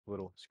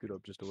little. Scoot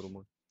up just a little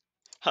more.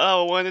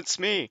 Hello, and it's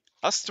me,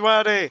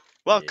 Astrade.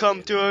 Welcome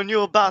Yeah, to there a you new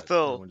go.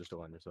 battle. Everyone just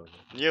align yourself.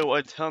 New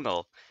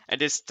Eternal.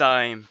 And this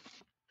time,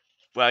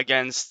 we're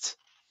against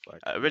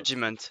Black a Ops.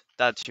 regiment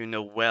that you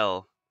know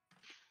well.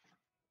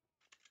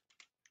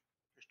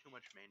 There's too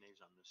much mayonnaise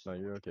on this. No,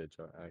 you're okay,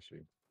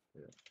 actually.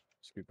 Yeah.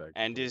 Scoot back.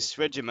 And just a this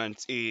little.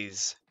 regiment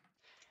is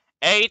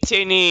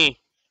 18E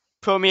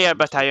Premier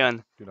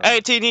Battalion, Do not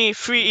move. 18E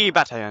 3E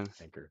Battalion.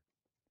 Anchor.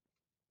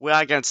 We're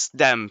against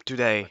them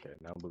today. Okay,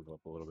 now move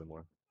up a little bit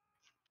more.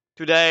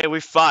 Today we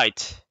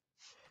fight.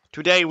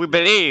 Today we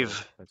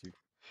believe. That's you.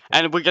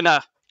 And we're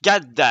gonna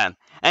get them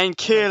and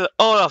kill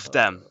all of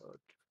them.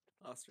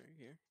 Austin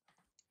here.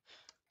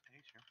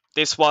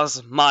 This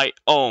was my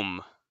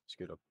home.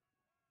 Scoot up.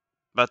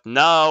 But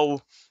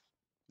now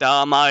they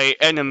are my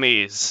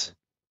enemies.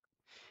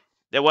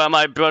 They were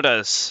my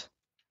brothers.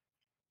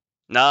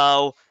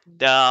 Now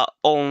they are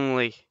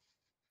only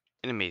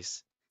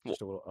enemies.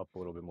 Just a little up, a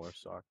little bit more.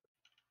 Sock.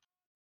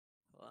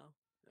 Hello?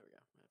 There we go.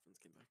 My headphones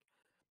came back.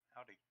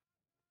 Howdy.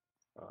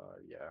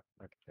 Yeah.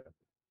 Okay.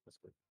 That's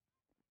good.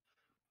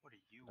 What are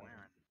you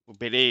wearing? We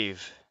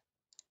believe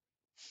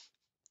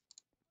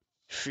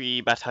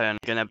 3 battalion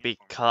gonna be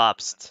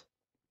collapsed.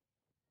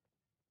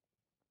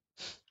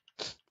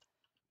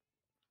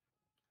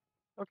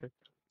 Okay.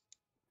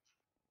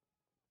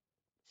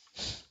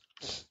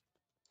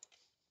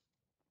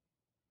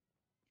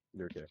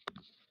 You're okay.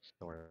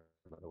 Don't worry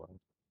about the weapon.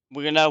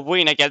 We're gonna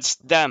win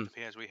against them.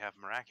 Appears we have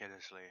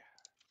miraculously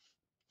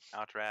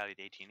out-rallied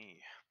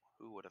 18E.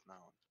 Who would have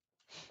known?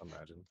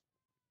 Imagine.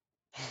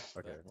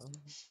 Okay. Well,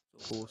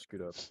 cool.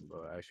 Scoot up.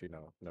 Actually,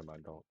 no. Never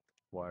mind. Don't.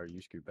 Why are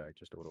you scoot back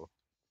just a little?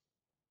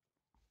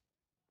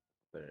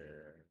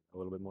 There. A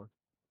little bit more.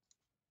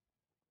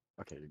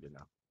 Okay, you're good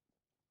now.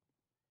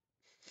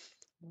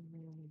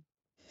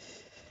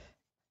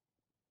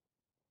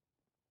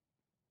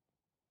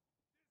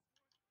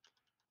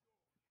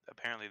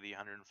 Apparently the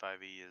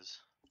 105E is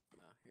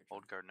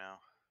old guard now.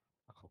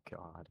 Oh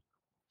God.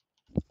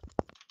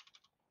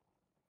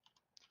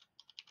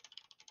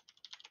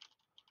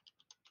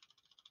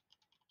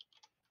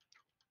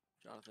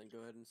 Jonathan, go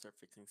ahead and start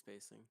fixing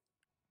spacing.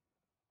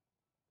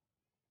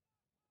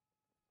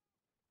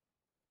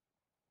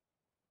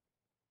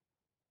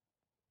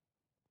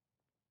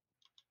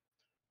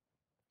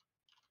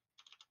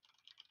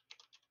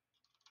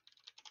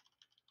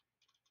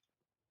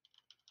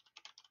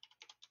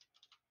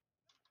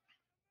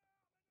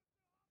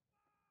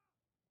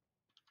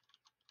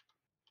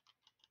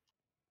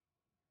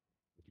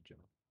 Good job.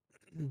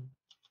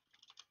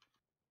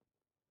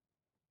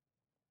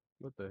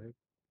 What the heck?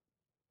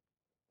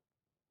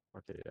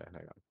 Okay, yeah,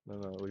 hang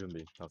on. No, leave him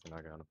be. Nothing,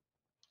 I got him.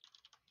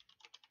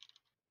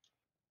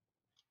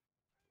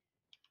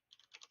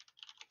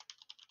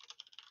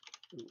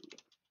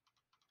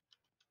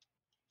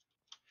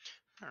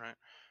 Alright.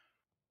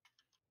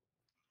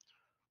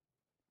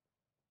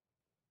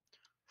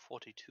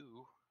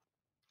 42.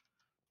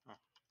 Oh.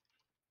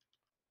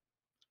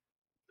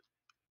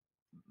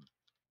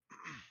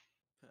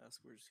 Pass,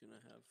 we're just gonna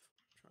have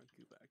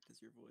Trunku act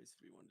as your voice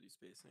if you want to do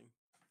spacing.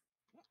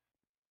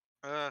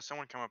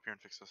 Someone come up here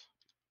and fix this.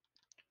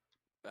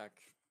 Back.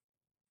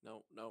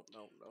 No.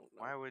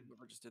 Why would...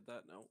 Whoever just did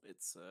that? No,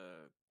 it's,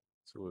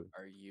 So,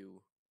 Are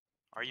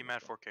you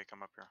Mad 4K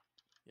come up here?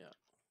 Yeah.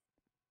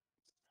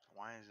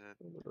 Why is it...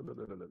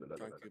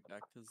 Trunku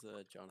back as,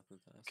 Jonathan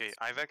Pass. Okay,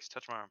 Ivex,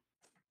 touch my arm.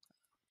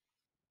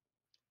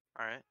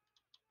 Alright.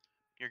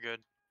 You're good.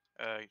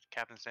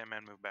 Captain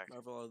Sandman, move back.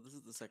 Marvel, this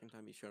is the second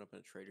time you've shown up in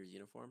a trader's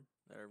uniform.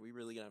 Are we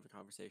really gonna have a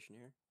conversation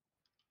here?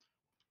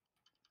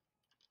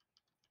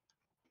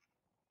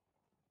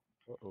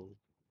 Uh-oh.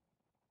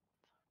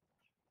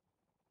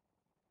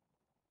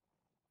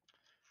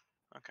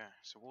 Okay,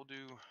 so we'll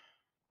do...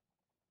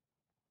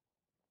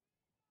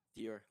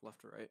 Dior,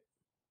 left or right?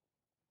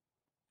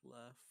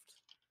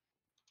 Left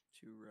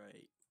to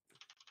right.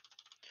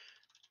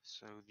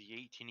 So the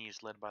 18E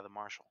is led by the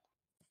Marshal.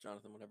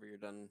 Jonathan, whenever you're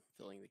done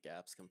filling the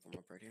gaps, come from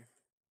up right here.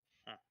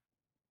 Huh.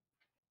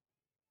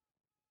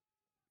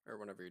 Or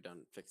whenever you're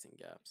done fixing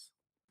gaps.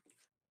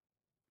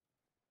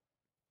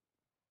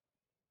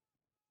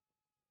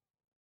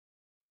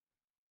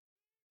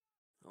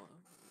 Hello?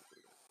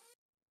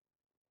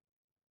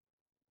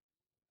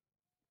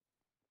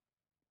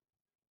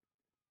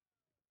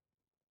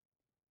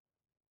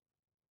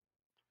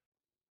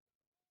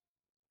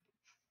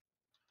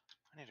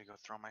 I need to go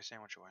throw my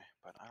sandwich away,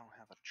 but I don't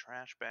have a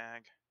trash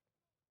bag.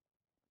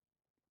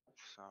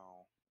 So...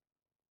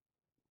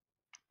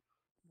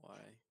 Why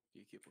do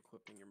you keep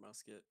equipping your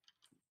musket?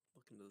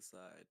 Looking to the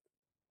side.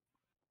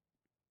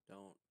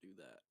 Don't do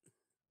that.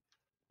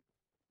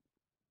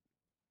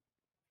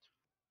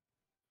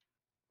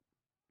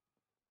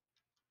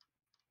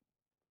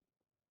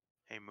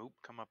 Hey, Moop,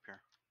 come up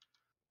here.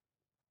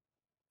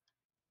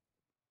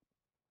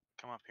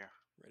 Come up here.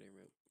 Ready,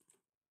 Moop.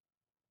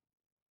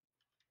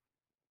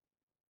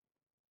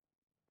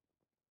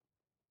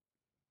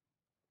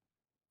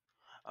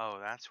 Oh,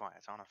 that's why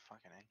it's on a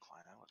fucking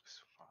incline. That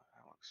looks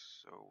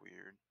so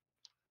weird.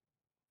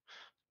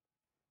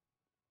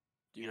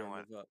 You know Dior,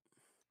 what? move up.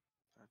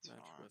 That's Match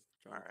fine. with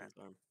Jonathan's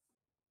arm.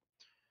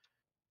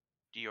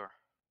 Dior.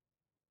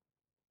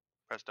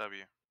 Press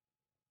W.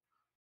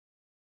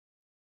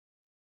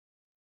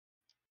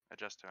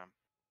 Adjust to him.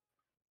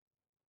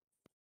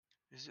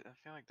 Is it? I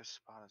feel like this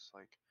spot is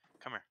like.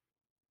 Come here.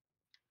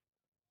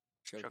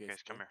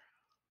 Showcase. Come there. here.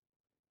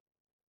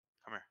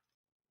 Come here.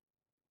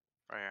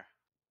 Right here.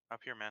 Up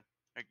here, man.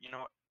 You know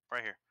what?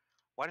 Right here.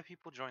 Why do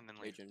people join then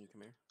leave? Agent,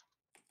 come here.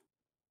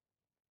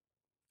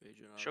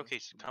 Agent auto.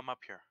 Showcase. Come up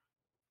here.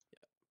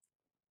 Yeah.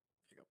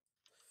 There you go.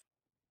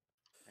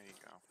 There you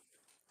go.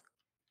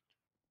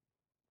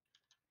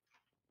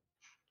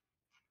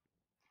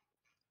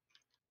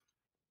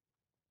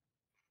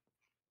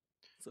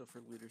 So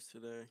for leaders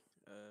today,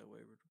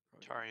 Wayward would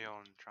probably Tar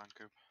Heel and Tron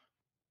Coop.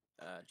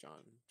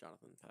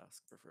 Jonathan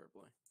Task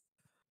preferably.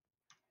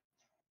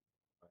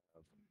 I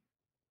have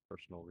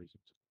personal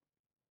reasons.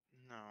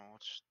 No,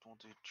 we'll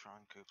do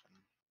Tron Coop and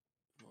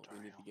Well, Tar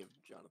we need to Heel. give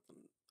Jonathan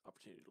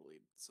opportunity to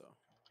lead, so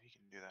He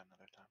can do that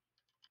another time.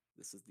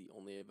 this is the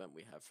only event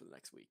we have for the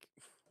next week.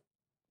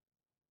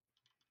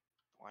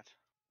 What?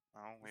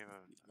 Oh, we have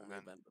The a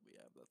only event event that we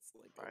have that's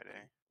like Friday.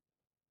 open.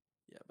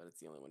 Yeah, but it's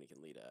the only one he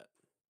can lead at.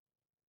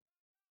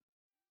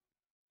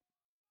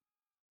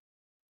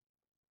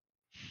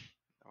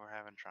 We're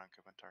having Tron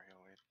Coop and Tar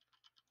Heel lead.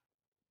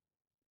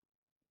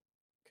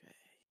 Okay.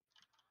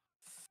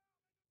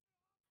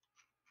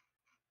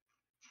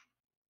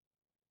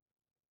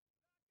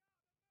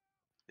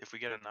 If we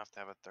get enough to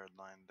have a third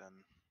line,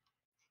 then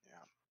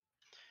yeah.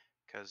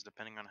 Because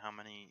depending on how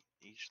many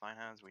each line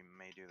has, we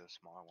may do the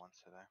smaller ones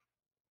today.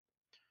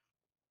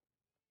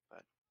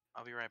 But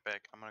I'll be right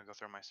back. I'm gonna go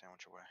throw my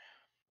sandwich away.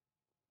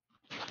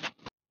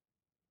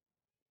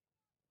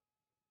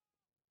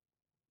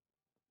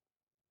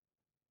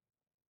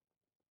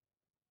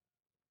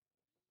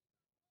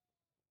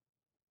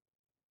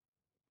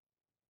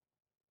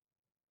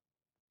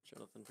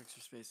 Jonathan, fix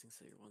your spacing,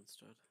 say you're one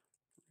stud.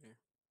 Here.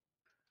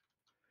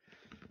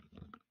 There you go.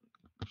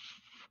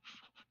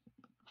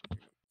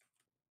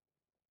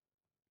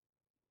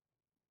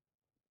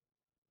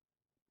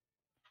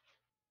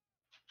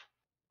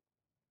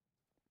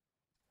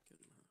 Good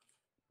enough.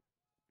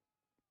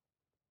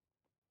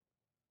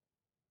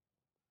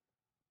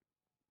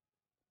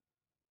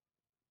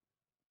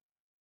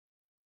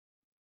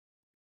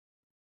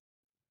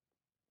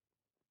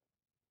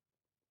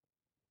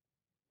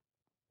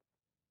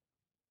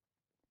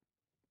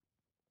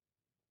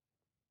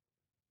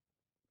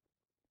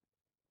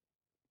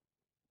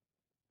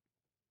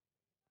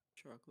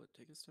 Chocolate,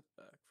 take a step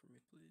back for me,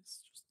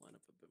 please. Just line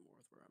up a bit more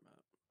with where I'm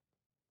at.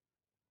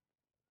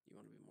 You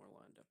want to be more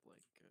lined up like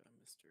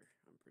Mr.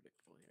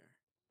 Unpredictable here.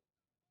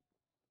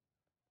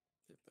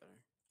 Bit better.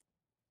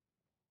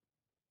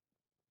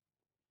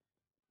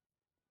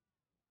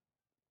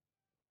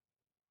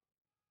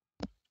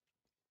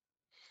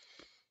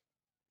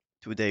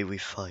 Today we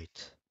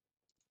fight.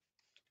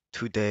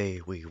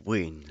 Today we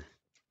win.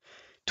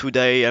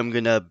 Today I'm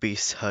gonna be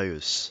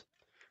serious.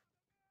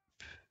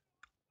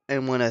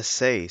 And when I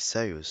say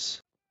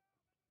serious,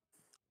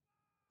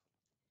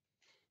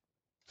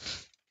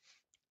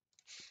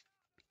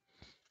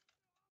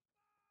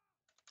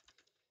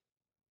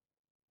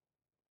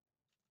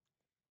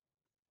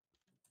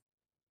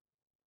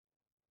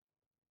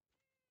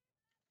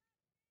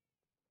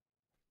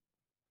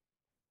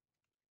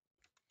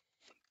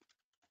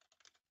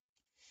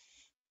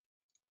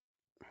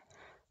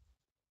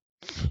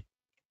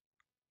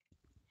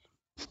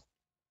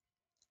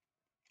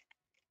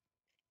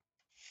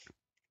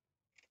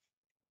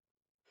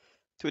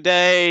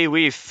 today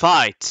we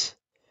fight.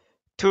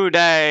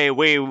 Today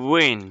we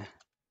win.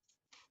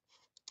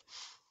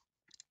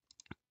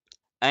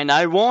 And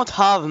I won't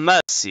have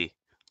mercy.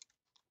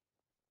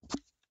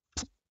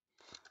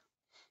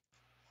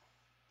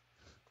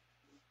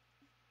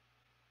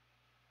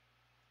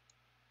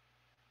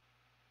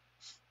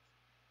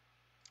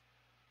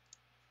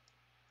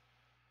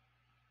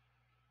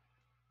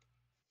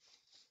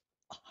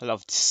 I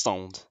love this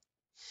sound.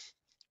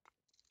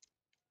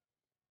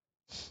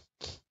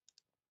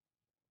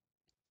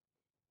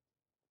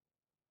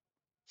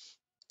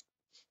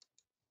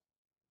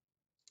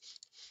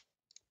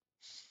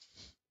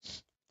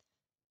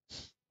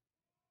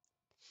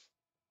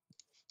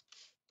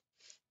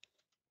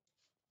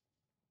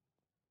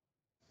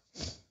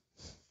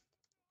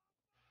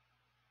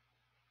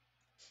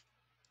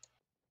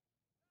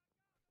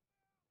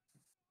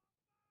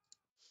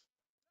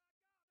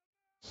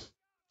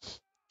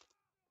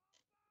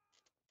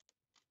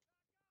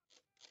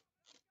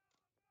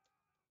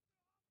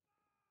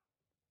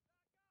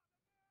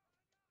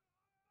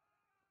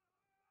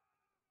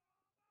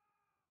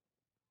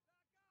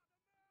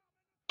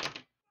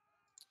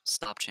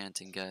 Stop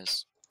chanting,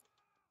 guys.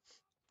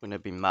 I'm gonna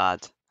be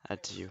mad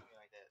at you.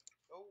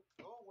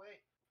 Go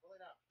away. Pull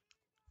it out.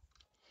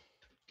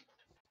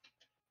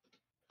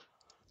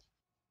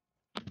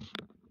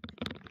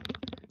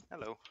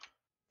 Hello.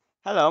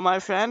 Hello, my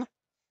friend.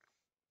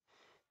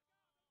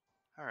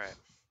 All right.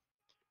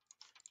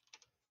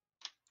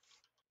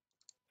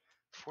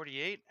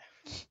 48.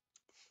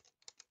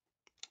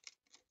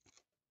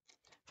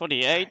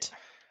 48.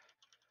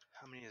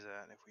 How many is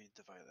that if we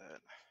divide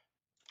that?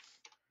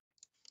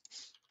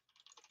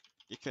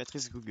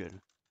 Calculatrice Google.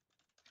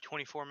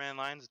 24 man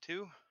lines of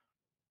 2.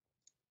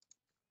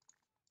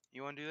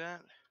 You want to do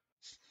that?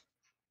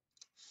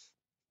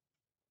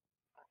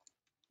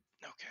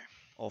 Okay.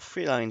 Or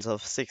 3 lines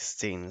of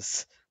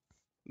 16s.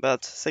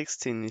 But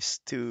 16 is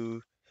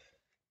too...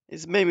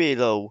 It's maybe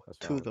low. That's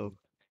Too fine. low.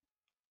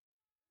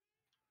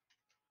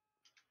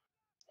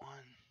 1,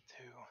 2,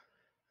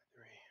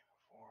 3,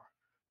 4,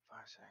 5,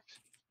 6,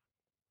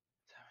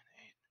 7,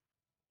 8,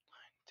 9,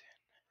 10,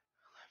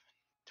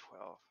 11,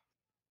 12.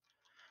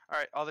 All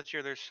right, all the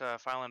cheerleaders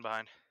file in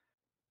behind.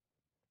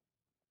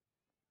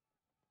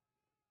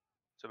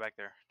 So back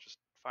there, just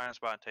find a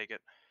spot and take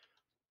it.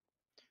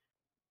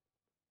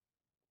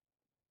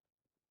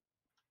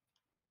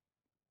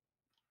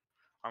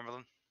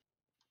 Armberlin,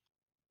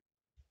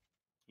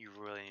 you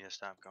really need to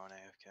stop going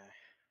AFK.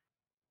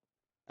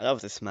 I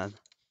love this man.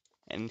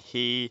 And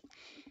he...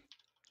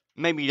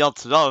 Maybe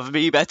not love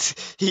me,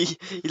 but he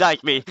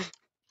like me.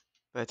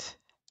 But...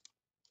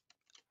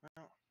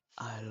 Well,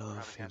 I love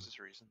probably him. has his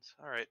reasons.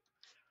 All right.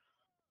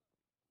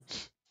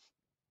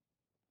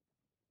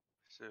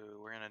 So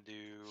we're gonna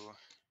do.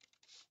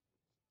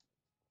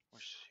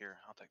 Here,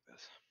 I'll take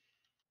this.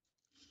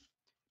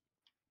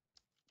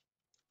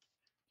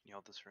 Can you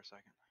hold this for a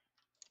second?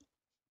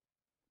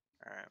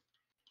 All right.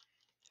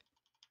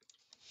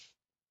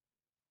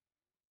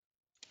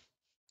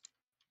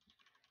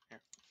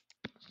 Here.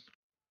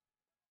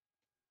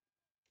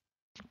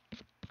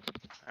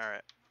 All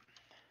right.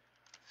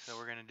 So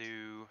we're gonna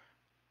do.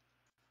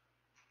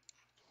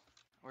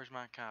 Where's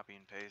my copy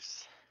and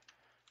paste?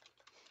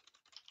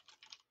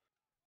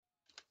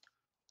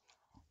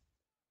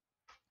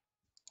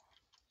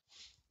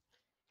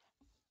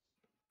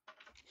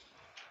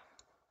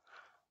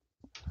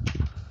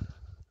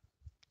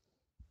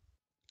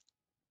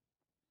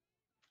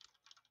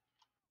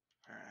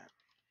 All right.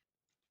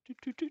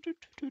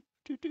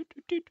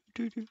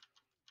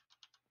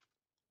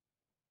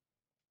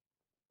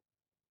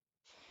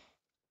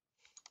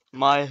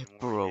 My And we'll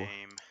bro,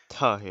 rename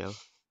Tahil.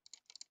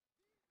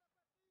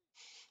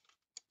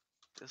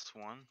 this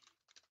one.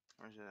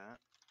 Where's it at?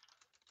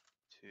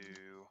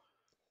 To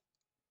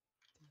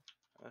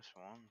this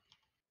one.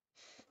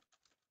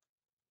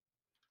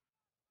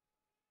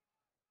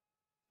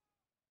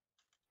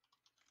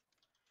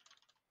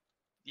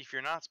 If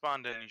you're not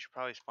spawned in, you should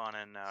probably spawn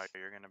in now.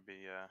 You're gonna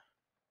be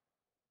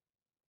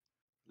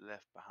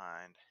left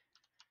behind.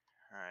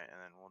 All right, and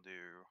then we'll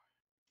do.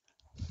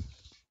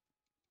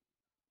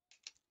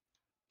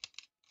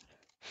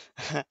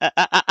 That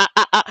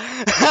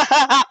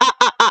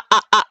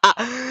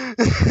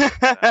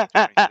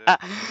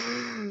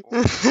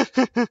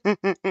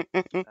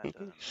doesn't make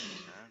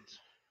sense.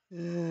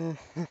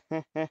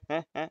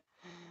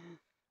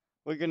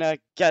 We're gonna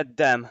get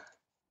them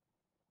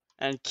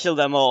and kill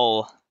them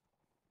all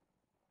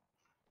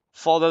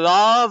for the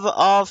love of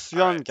All right.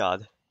 yon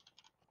god.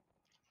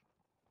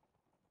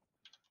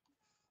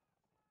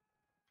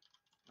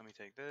 Let me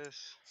take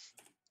this.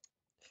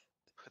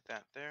 Put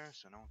that there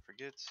so no one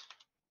forgets.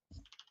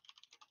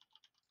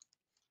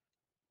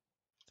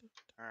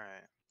 All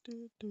right. What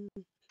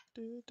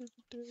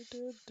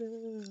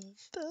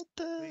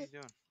are you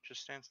doing?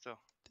 Just stand still.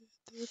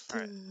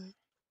 Alright.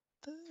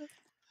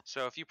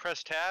 So if you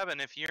press tab and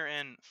if you're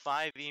in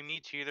 5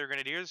 EME Cheerleader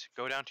Grenadiers,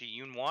 go down to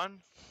Unit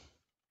 1.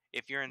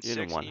 If you're in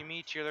Unit 6 1.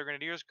 EME Cheerleader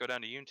Grenadiers, go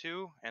down to Unit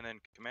 2. And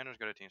then Commanders,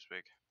 go to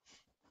TeamSpeak.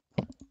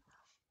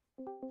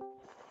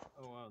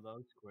 Oh wow, that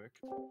was quick.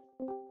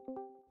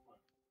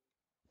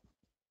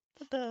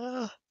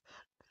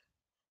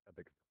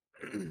 Epic.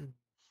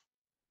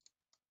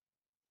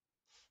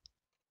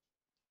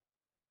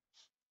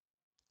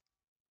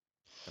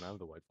 Can I have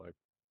the white flag?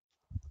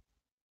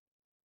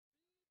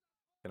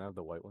 Can I have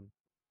the white one?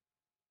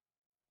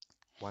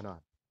 Why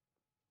not?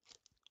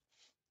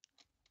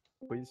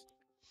 Please?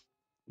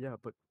 Yeah,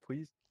 but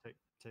please.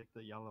 Take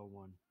the yellow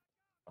one.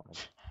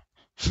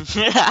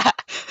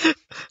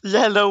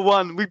 Yellow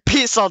one, we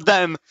piss on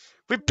them!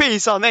 We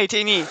piss on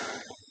 18E!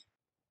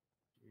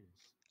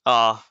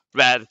 Ah,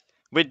 red,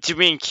 we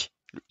drink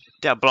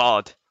their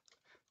blood.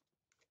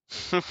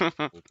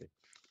 Okay.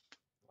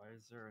 Why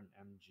is there an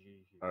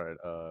MG here? Alright,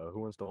 who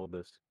wants to hold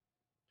this?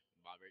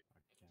 Margaret.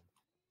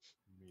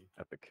 Me.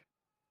 Epic.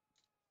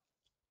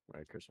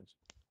 Alright, Christians.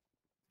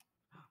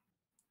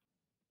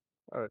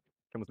 Alright,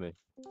 come with me.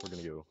 We're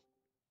gonna go.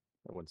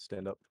 Everyone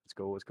stand up. Let's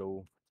go, let's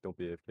go. Don't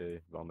be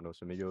AFK.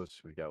 Vamonos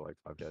amigos. We got like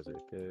 5 guys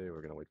AFK.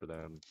 We're gonna wait for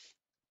them.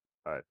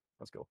 Alright,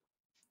 let's go.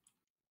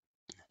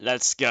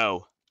 Let's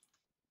go.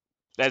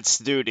 Let's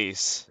do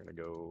this. We're gonna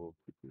go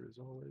here as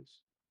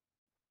always.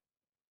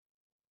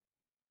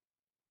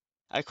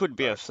 I could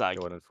be a Alright, flag,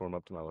 go ahead and form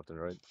up to my left and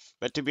right.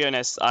 but to be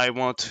honest, I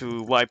want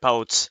to wipe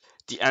out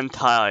the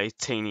entire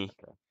thingy.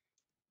 Okay.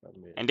 Let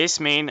me... And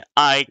this means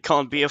I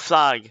can't be a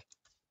flag.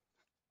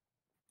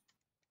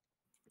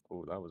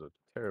 Oh, that was a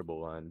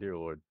terrible line, dear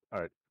lord.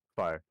 Alright,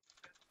 fire.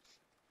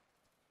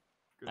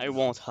 I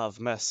won't have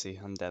mercy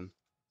on them.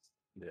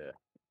 Yeah.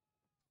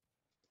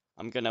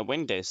 I'm gonna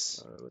win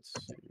this. Let's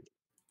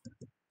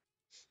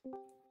see.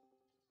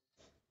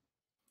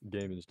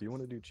 Gamins, do you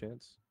want to do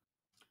chance?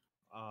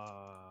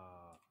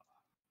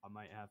 I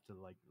might have to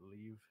like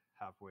leave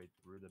halfway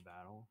through the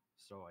battle,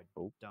 so I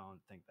Oh. don't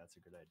think that's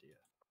a good idea.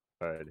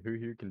 All right, who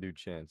here can do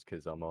chance?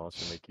 Because I'm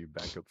also make you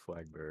backup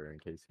flag bearer in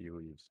case he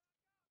leaves.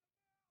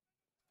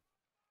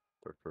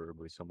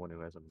 Preferably someone who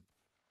hasn't.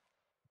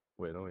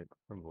 Wait, no, wait,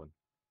 remember one.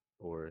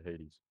 Or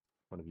Hades.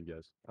 One of you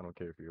guys. I don't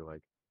care if you're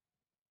like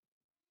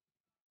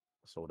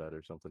a soldat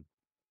or something.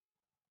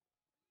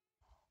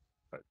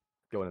 Alright,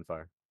 go ahead and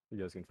fire.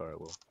 You guys can fire at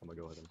will. I'm gonna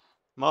go ahead and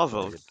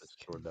Marvel. get this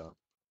sorted out.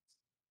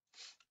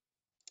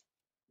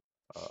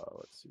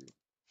 Let's see.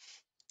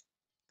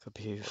 Could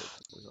be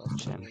There's also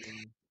chance.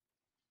 one.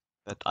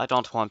 But I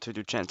don't want to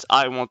do chance.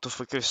 I want to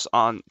focus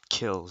on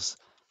kills.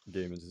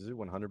 Gamins, is it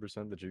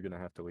 100% that you're gonna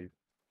have to leave?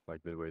 Like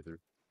midway through?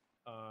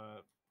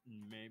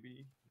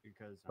 Maybe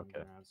because I'm Okay.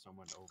 gonna have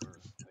someone over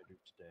later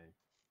today.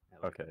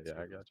 At like Okay,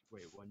 yeah, I 2. got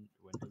Wait, when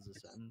does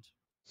this end?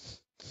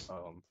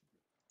 you.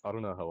 I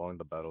don't know how long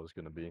the battle is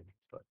gonna be,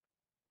 but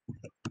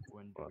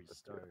When do we'll we have to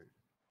figure it start?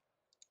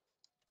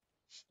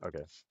 out.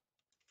 Okay.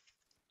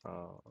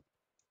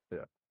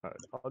 Yeah. Alright,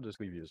 I'll just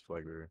leave you as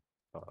flag bearer,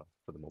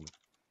 for the moment.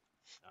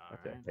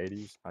 Okay, Alright.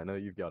 Hades, I know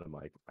you've got a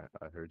mic.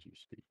 I heard you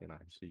speak, and I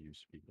see you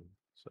speaking.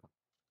 So,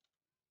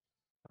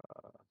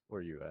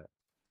 where are you at?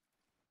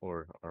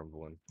 Or armed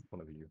one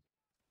of you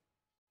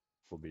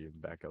will be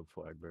backup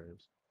flag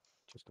bearers,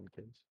 just in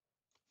case.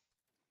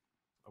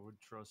 I would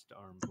trust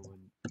Armblin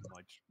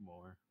much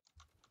more.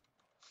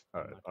 I'm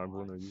Alright, not gonna armed lie.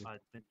 one, are you? I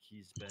think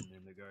he's been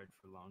in the guard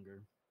for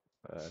longer.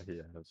 He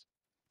has.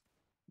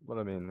 But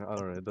I mean, I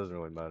don't know. It doesn't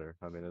really matter.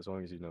 I mean, as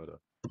long as you know to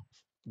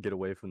get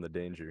away from the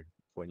danger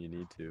when you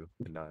need to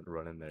and not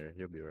run in there,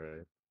 you'll be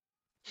alright.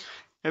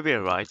 You'll be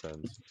It just alright.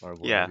 depends. Armed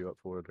one, are Yeah. you up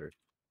for it or?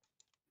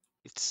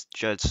 It's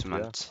Yeah.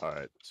 judgment. All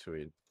right.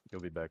 Sweet.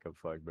 You'll be backup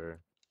flag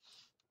bearer,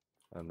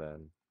 and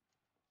then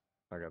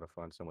I gotta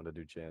find someone to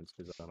do chance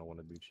because I don't want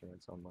to do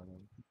chance on my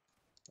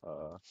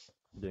own.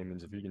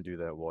 Gamins, if you can do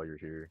that while you're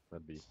here,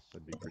 that'd be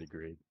pretty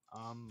great.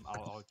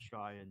 I'll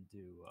try and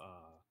do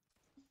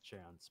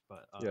chance,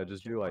 but Yeah,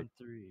 just check do like. on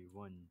 3.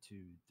 1,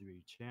 2,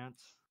 3,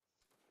 chance.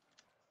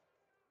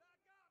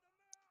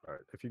 All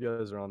right. If you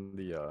guys are on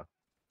the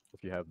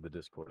if you have the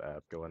Discord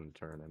app, go ahead and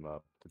turn him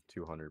up to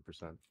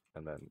 200%,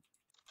 and then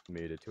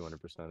me to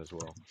 200% as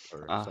well,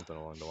 or Uh, something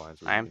along the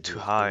lines where I you am can too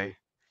hear us high. clearly.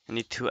 I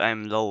need to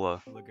aim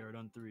lower. Lagarde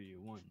on 3.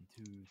 1,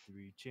 2,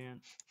 3,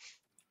 chant.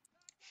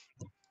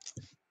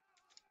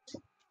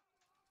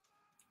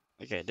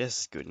 Okay, this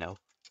is good now.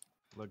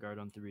 Lagarde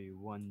on 3.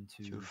 1,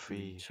 2, 2, 3,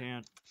 3.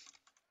 chant.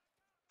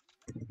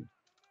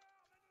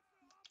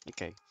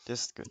 Okay,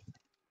 this is good.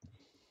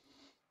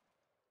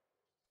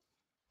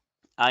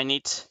 I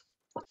need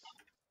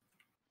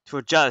to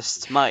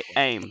adjust my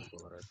aim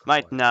People are right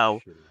quiet as now,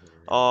 shit in here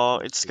and they or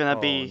can't it's speak. gonna Oh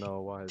be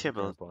no, why is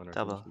double, Grandpa on our team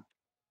double. speak?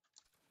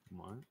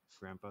 What?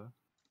 Grandpa?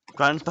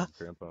 Grandpa?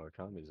 Grandpa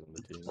Kami's on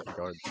the team.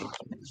 Guard should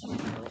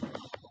speak. No?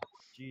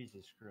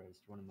 Jesus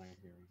Christ, what am I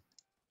hearing?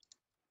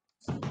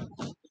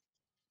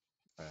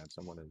 And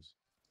someone is.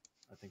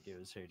 I think it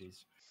was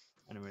Hades.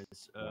 Anyways,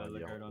 Yelling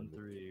Lagarde on in the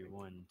 3. thing.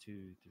 1,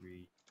 2,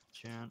 3,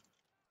 chant.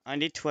 I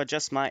need to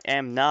adjust my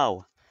aim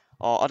now,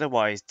 or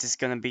otherwise this is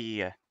gonna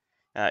be a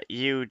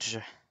huge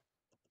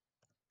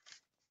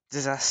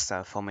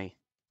disaster for me.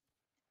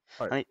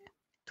 Alright, I need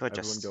to everyone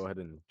adjust. go ahead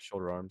and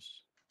shoulder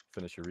arms.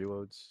 Finish your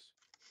reloads.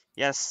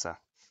 Yes, sir.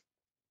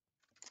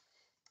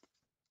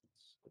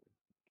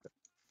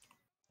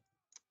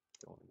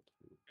 Going to...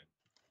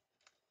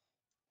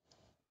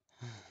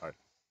 Alright.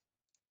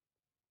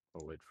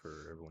 I'll wait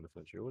for everyone to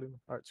finish your loading.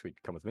 Alright, sweet.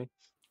 Come with me.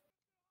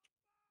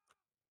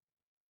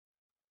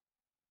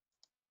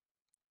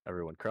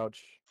 Everyone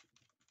crouch.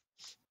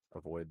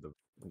 Avoid the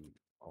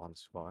on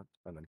spot.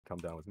 And then come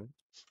down with me.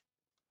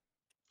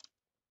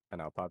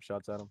 And I'll pop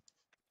shots at them.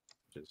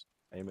 Just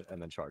aim it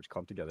and then charge.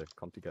 Come together.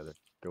 Come together.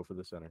 Go for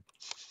the center.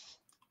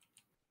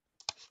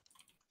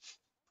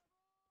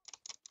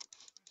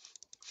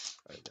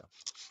 There you go.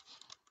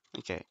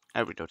 Okay, I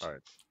reload.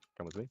 Alright.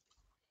 Come with me.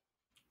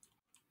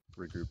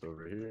 Regroup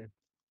over here.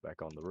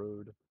 Back on the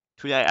road.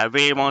 Today I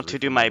really And then want to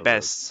do reform my on the road.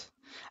 best.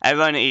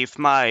 Even if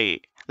my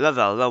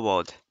level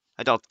lowered,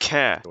 I don't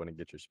care. Go ahead and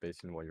get your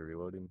spacing while you're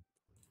reloading.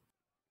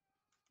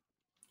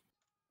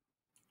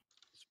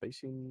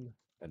 Spacing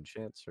and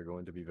chants are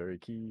going to be very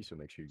key, so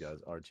make sure you guys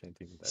are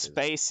chanting. That is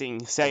Spacing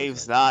always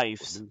saves nice for people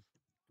to lives. do,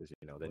 because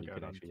you know then you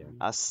Lagarde can on actually 3. aim.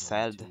 As 1,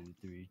 said. 2,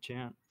 3,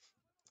 chant.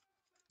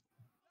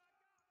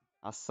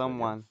 As There you go.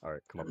 someone. All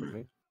right, come up with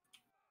me.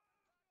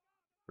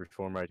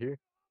 Reform right here,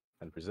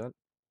 and present,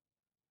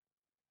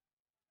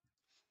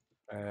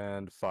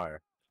 and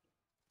fire.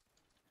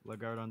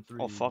 Lagarde on 3.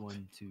 Oh fuck.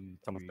 1, 2,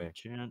 Come with 3, me.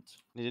 chant.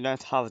 I did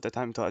not have the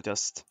time to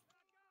adjust.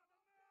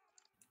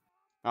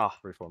 Ah,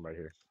 Reform right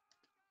here.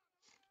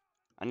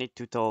 I need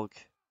to talk.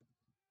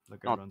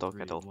 Lagarde Not on talk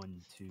 3. at all.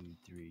 1, 2,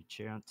 3,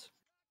 chant.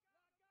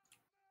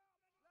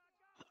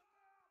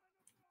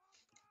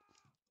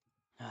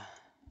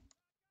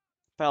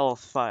 Pale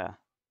fire.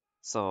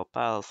 So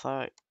pale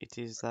fire, it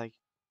is like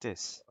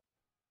this.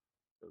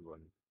 Good one.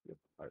 Yep.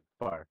 All right.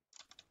 Fire.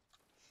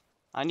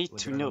 I need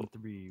Look to out know. on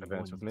three.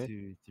 Advance with One, me.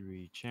 2,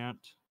 3. Chant.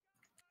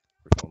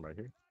 Reform right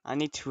here. I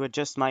need to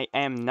adjust my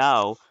aim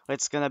now.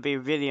 It's gonna be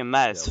really a Yeah,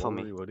 mess while for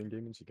we're me. reloading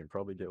gamings, you can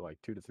probably get like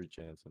 2 to 3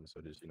 chances,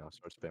 so just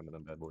start spamming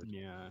them bad boys.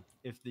 Yeah.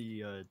 If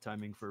the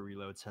timing for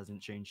reloads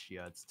hasn't changed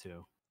yet, it's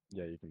 2.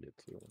 Yeah, you can get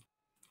 2.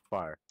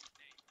 Fire.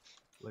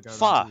 Look out on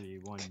Fire. 3.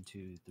 1,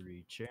 2,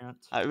 3. Chant.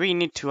 I really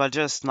need to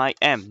adjust my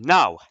aim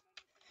now.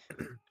 Look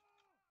out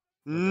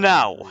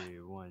Now. on 3.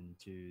 1,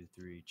 2,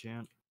 3.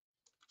 Chant.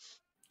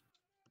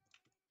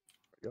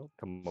 There we go.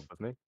 Come up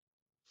with me.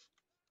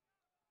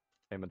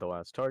 Aim at the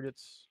last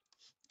targets.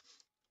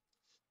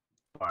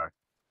 Fire.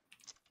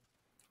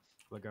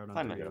 Look out on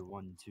Finally. 3.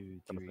 1,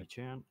 2, Come with 3. me.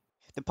 Chant.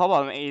 The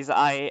problem is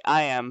I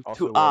am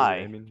Also, too while you're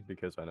high. aiming,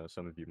 because I know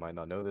some of you might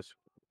not know this,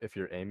 if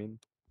you're aiming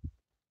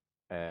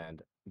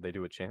and they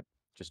do a chant,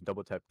 just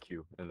double tap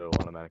Q and it'll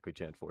automatically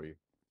chant for you.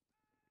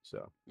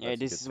 So Yeah, that's a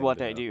this good is thing what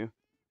to I know. do.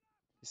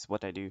 This is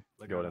what I do.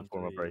 Look Go out ahead on and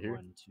form up 3. right here.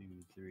 1, 2,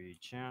 3.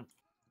 Chant.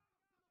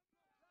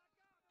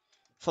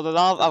 For the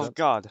love of Present.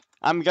 God,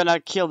 I'm gonna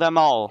kill them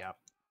all. Yep.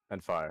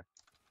 And fire.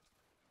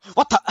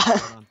 What Look the?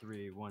 out on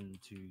 3. 1,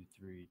 2,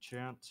 3.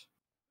 Chant.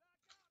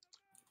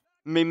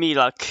 Mimi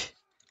luck.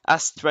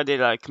 Astrady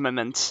like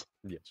moment.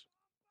 Yes.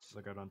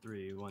 Look out on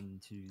 3. 1,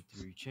 2,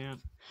 3.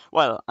 Chant.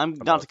 Well, I'm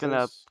About not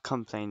gonna this.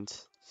 complain.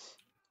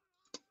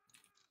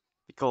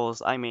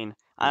 Because, I mean,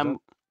 I'm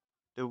Present.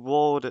 the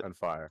world. And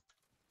fire.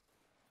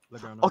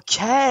 Look out on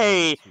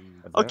Okay! 3.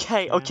 1, 2,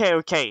 3. Advance.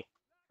 Okay.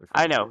 Reform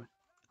I right know. here.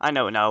 I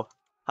know now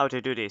how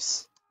to do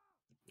this.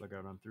 Look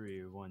out on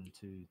 3. 1,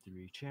 2,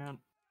 3. Chant.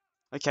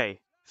 Okay.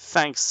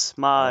 Thanks, And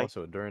my.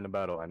 also, during the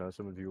battle, I know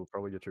some of you will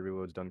probably get your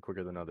reloads done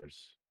quicker than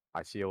others.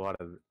 I see a lot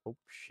of. Oh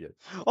shit!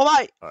 Oh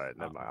my! All right,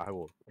 never mind. I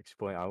will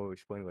explain. I will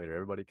explain later.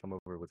 Everybody, come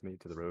over with me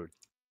to the road,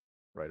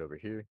 right over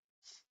here,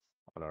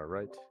 on our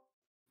right.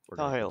 We're Oh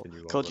gonna hell.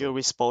 continue our Could you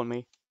little respawn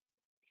me?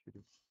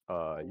 shooting.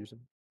 Using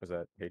is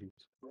that Hades?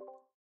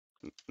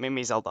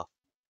 Mimi Zelda.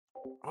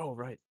 Oh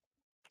right.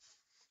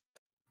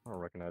 I don't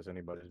recognize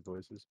anybody's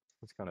voices.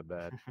 It's kind of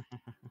bad.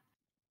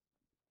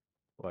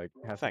 Like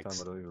half the time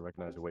Thanks. I don't even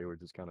recognize the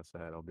Waywards. It's kind of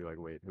sad. I'll be like,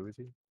 wait, who is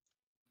he?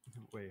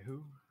 Wait,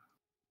 who?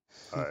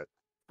 All right,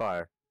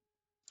 fire.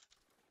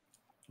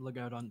 Look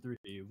out on 3.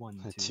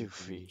 1, 2,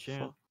 3.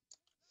 Chant.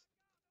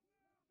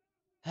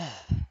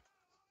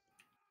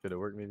 Did it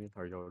work? Maybe.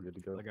 Are you all good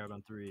to go? Look out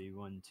on 3.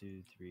 1,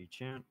 2, 3.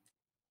 Chant.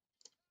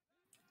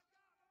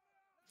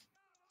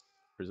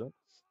 Present.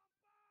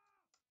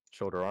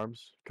 Shoulder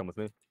arms. Come with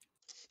me.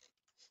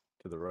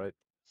 To the right.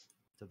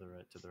 To the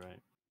right, to the right.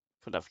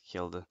 Could have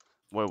killed the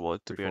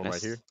werewolf, to be Reform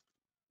honest. right here.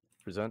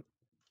 Present.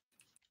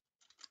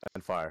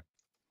 And fire.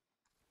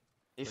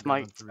 If Look my.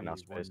 out on 3. And now 1,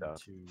 space out.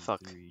 2,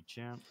 Fuck. 3.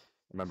 Chant.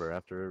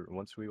 Remember,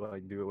 once we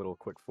like do a little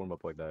quick form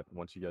up like that,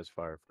 once you guys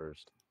fire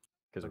first,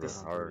 because Look out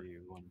on our 3.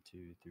 1, 2,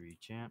 3.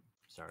 Chant.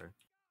 Sorry.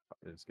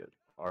 it's good.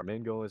 Our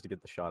main goal is to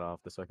get the shot off.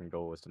 The second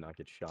goal is to not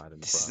get shot in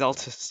the This is process.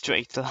 not a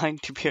straight line,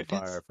 to be You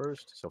honest. fire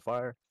first, so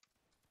fire,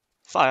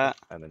 Fire.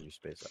 and then you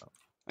space out.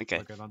 Okay.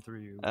 Look out on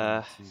 3. 1,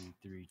 Uh. 2,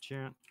 3.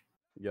 Chant.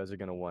 You guys are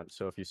gonna want.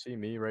 So if you see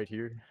me right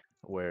here,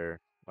 where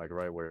like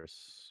right where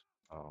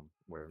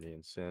me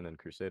and Sin and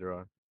Crusader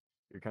are,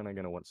 you're kind of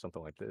gonna want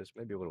something like this,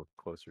 maybe a little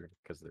closer,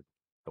 because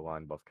the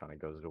line buff kind of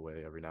goes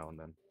away every now and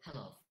then.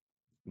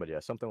 But yeah,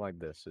 something like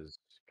this is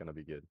gonna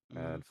be good.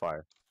 And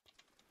fire.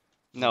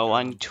 No, Look out I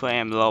on need to 3.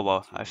 aim 1,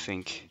 lower, 2, I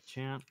think. 3.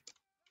 Chant.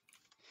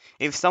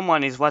 If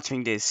someone is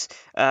watching this,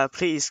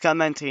 please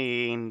comment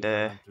in Look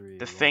out on 3.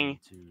 the 1, thing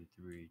 2,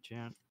 3.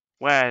 Chant.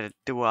 where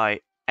do I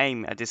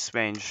aim at this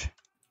range.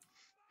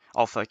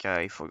 Oh fuck,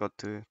 I forgot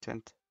to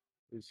tent.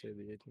 Please say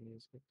the 18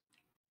 years.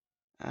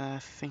 I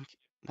think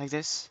like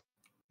this,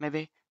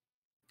 maybe,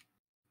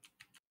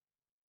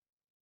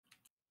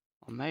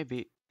 or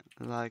maybe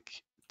like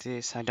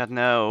this. I don't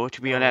know,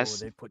 to be honest.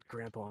 They put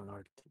Grandpa on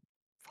our.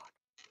 Fuck.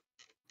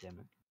 Damn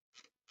it.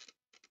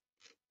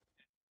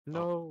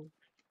 No.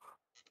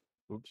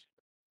 Oops.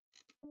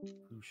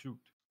 Who shoot?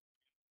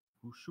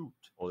 Who shoot?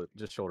 Hold it.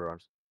 Just shoulder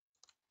arms.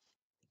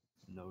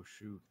 No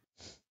shoot.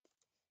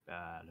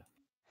 Bad.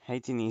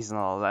 18 is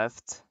not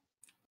left.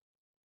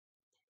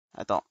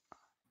 I don't.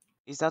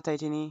 Is that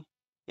 18?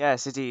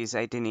 Yes, it is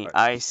 18. Alright.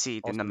 I see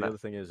the Also, the number. other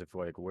thing is if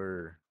like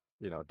we're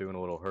doing a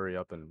little hurry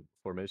up in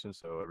formation,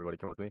 so everybody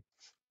come with me,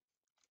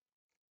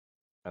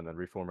 and then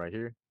reform right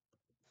here,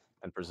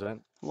 and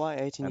present, Why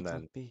 18 and then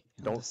can't be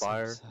on don't the same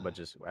fire, side? but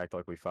just act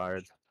like we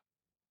fired.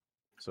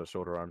 So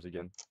shoulder arms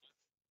again.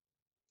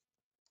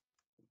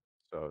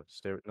 So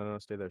stay. No,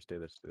 stay there. Stay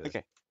there. Stay there.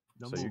 Okay.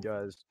 No So you move.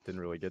 guys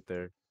didn't really get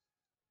there,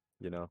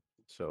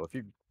 So if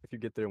you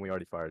get there and we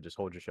already fired, just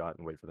hold your shot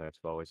and wait for the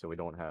next volley, so we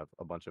don't have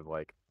a bunch of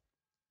like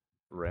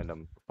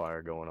random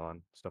fire going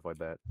on, stuff like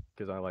that.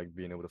 Because I like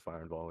being able to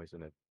fire in volleys,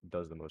 and it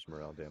does the most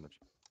morale damage,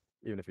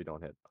 even if you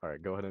don't hit. All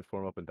right, go ahead and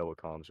form up in double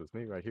columns with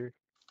me right here.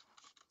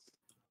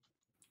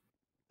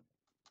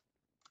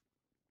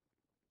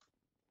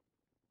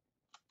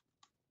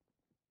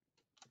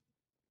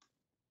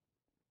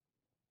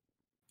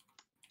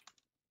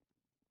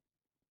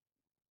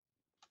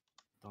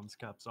 Comms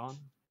caps on.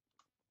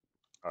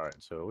 All right,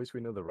 so at least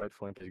we know the right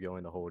flank is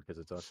going to hold because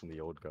it's us and the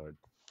old guard.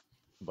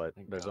 But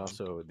Thank there's God.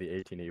 also the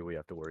 18E we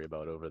have to worry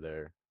about over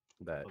there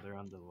that Oh, they're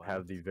on the left.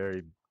 have the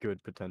very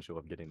good potential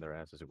of getting their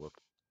asses whooped.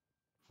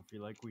 I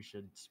feel like we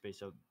should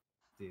space out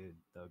the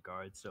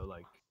guards, so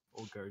like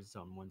old guards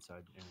on one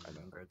side and I know,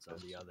 young guards on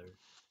the yes. other.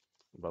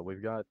 But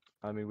we've got,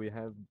 I mean, we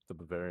have the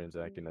Bavarians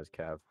acting as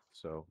cav,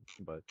 so,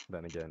 but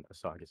then again,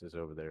 Asagas is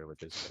over there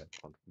with his cav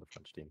on the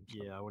French team.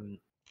 So. Yeah,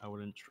 I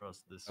wouldn't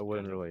trust this I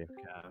wouldn't kind really, of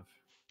cav.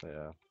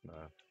 yeah.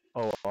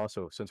 Oh,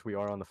 also, since we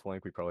are on the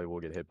flank, we probably will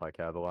get hit by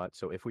cav a lot.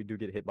 So if we do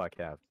get hit by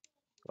cav,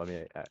 let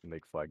me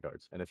make flag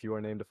guards. And if you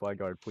are named a flag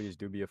guard, please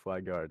do be a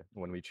flag guard.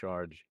 When we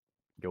charge,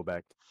 go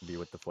back to be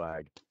with the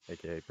flag,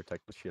 aka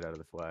protect the shit out of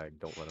the flag.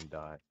 Don't let them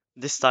die.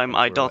 This time And if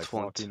I we're don't like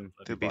want walking,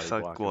 to you be body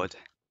flag block 'em, guard.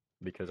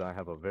 because I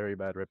have a very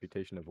bad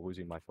reputation of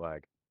losing my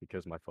flag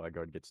because my flag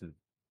guard gets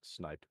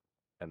sniped,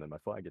 and then my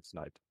flag gets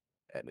sniped,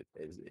 and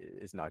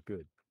it's not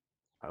good.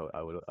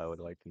 I would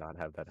like to not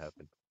have that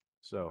happen.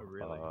 So, Oh,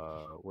 really?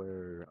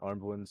 where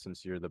Armblin,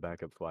 since you're the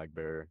backup flag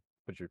bearer,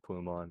 put your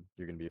plume on.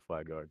 You're gonna be a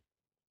flag guard.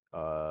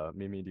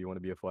 Mimi, do you want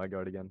to be a flag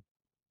guard again?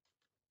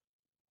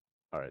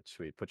 All right,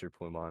 sweet. Put your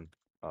plume on.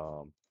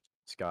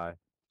 Sky,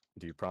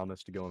 do you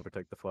promise to go and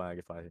protect the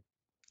flag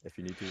if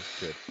you need to?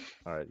 Good.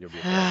 All right, you'll be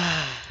a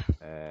flag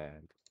bearer.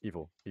 And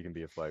Evil, you can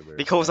be a flag bearer.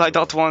 Because And I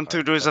don't Rowan. want to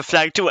All right, lose the that's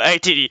fine. flag to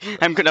 80.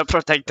 I'm gonna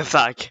protect the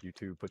Very good. flag. You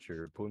two put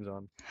your plumes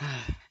on.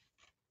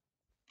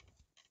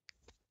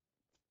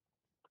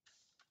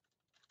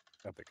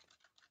 Epic.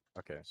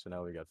 Okay, so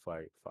now we got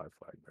five flag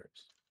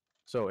bearers.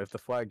 So if the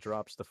flag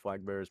drops, the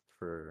flag bearers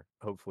for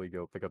hopefully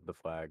go pick up the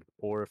flag,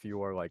 or if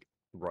you are like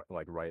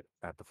right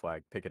at the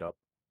flag, pick it up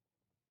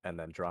and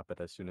then drop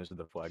it as soon as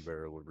the flag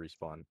bearer would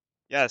respawn.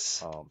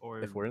 Yes.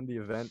 Or If we're in the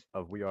event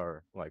of we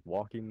are like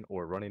walking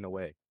or running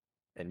away,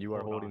 and you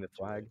are hold holding on the to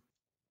flag, it.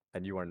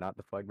 and you are not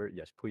the flag bearer,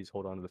 yes, please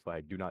hold on to the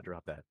flag. Do not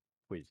drop that.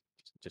 Please,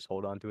 just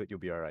hold on to it. You'll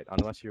be all right,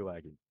 unless you're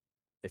lagging.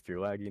 If you're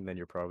lagging, then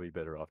you're probably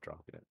better off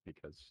dropping it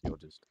because you'll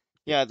just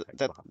get Yeah, tagged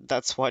behind.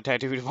 that's what I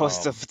do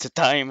most Um, of the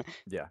time.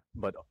 Yeah,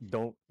 but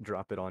don't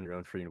drop it on your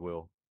own free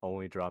will.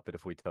 Only drop it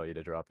if we tell you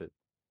to drop it.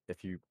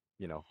 If you,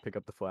 pick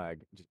up the flag,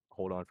 just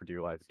hold on for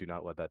dear life. Do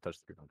not let that touch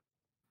the ground.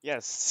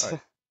 Yes. All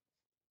right.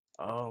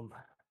 Um,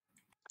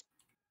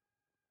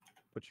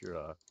 put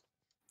your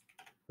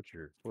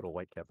little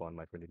white cap on,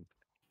 my friend.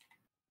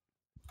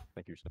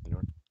 Thank you,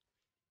 senor.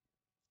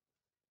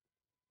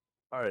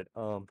 All right.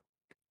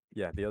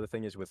 Yeah. The other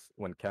thing is with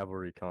when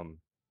cavalry come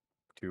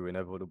to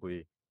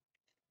inevitably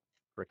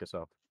frick us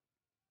up,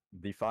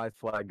 the 5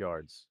 flag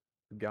guards,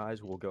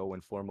 guys will go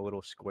and form a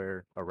little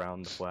square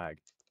around the flag.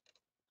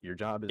 Your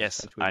job is Yes,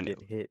 essentially I to know.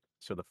 get hit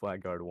so the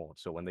flag guard won't.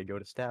 So when they go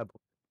to stab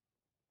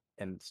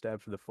and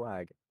stab for the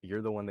flag,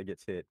 you're the one that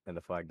gets hit and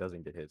the flag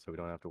doesn't get hit. So we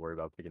don't have to worry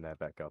about picking that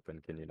back up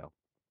and can,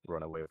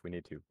 run away if we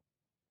need to.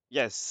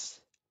 Yes.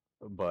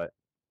 But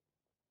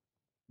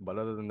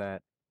other than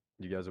that,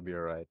 you guys will be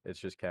alright. It's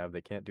just cav.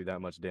 They can't do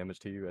that much damage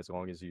to you as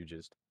long as you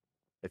just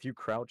if you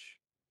crouch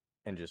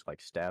and just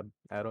like stab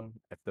at them,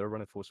 if they're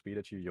running full speed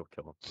at you, you'll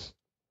kill them.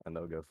 And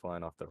they'll go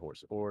flying off their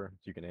horse. Or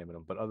you can aim at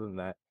them. But other than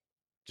that,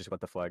 just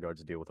let the flag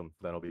guards deal with them.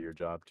 That'll be your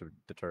job to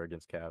deter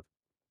against cav.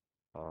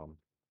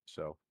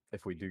 So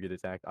if we do get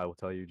attacked, I will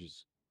tell you,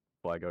 just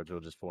flag guards will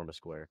just form a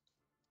square.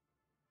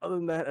 Other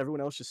than that,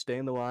 everyone else just stay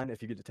in the line.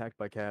 If you get attacked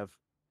by cav,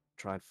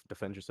 try and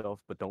defend yourself,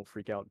 but don't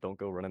freak out. Don't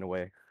go running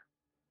away.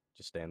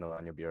 Just stay in the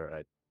line. You'll be all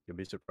right. You'll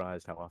be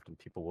surprised how often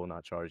people will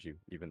not charge you,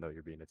 even though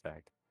you're being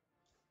attacked.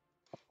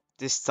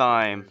 This Yeah,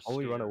 time. they're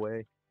Only run scared.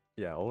 away.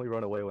 Yeah, only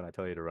run away when I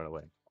tell you to run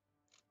away.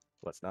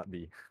 Let's not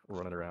be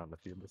running around the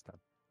field this time.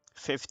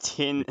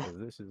 15. Because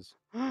this is,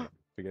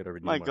 we gotta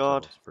My redeem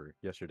god. ourselves for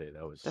yesterday.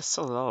 That was That's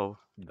so low.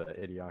 the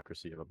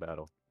idiocracy of a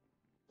battle.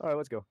 All right,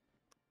 let's go.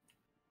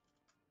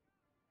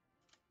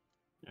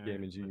 Alright,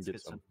 Gaming, you can let's get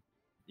get some.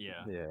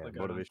 Yeah. Yeah, Look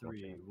out on motivational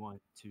 3. chant. 1,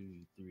 2,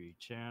 3.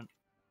 Chant.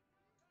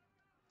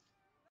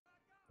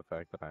 The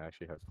fact that I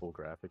actually have full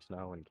graphics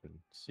now and can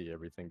see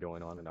everything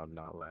going on and I'm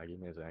not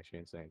lagging is actually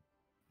insane.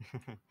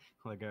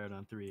 Look out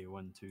on 3.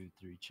 1, 2,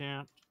 3.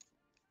 Chant.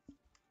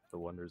 The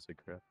wonders a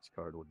graphics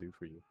card will do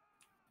for you.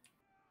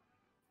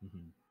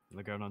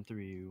 Look out on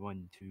 3.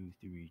 1, 2,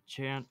 3.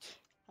 Chant.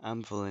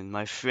 Amblin,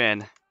 my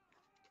friend.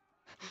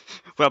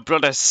 We're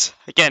brothers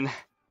again.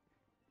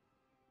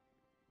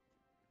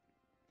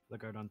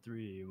 Look out on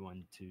 3.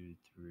 1, 2,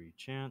 3.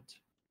 Chant.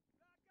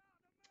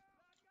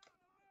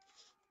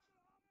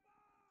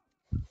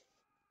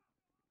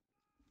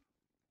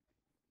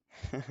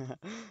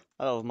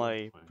 I love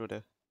my Fine.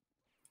 brother.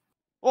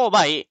 Oh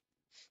my!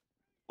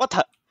 What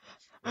the?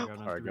 Look out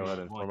on Alright, 3. go ahead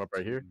and 1, form up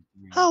right 2, here.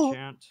 3. How?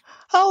 Chant.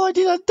 How I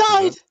didn't die?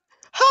 Present.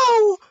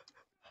 How? The line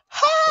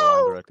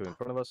How? directly in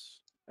front of us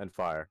and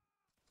fire.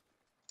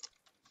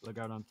 Look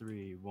out on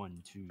 3.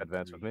 1, 2,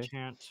 Advance with 3. me.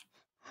 Chant.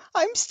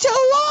 I'm still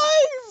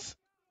alive!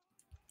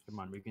 Come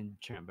on, we can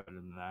chant better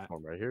than that.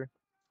 Form right here.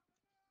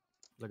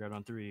 Look out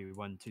on 3.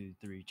 1, 2,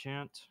 3.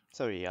 Chant.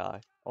 Sorry,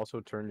 Also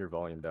turn your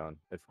volume down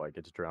if like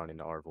it's drowning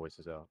our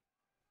voices out.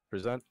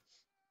 Present.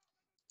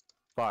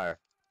 Fire.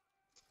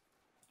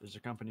 There's a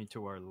company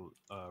to our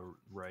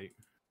right.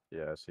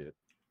 Yeah, I see it.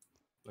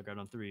 Look out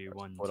on three. Let's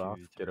One, split off.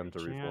 two, Get them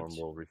three. to Chant. reform.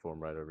 We'll reform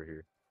right over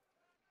here.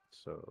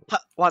 So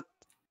What?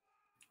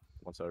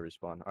 once I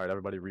respawn. All right,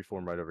 everybody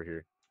reform right over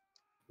here.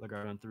 Look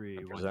out on three.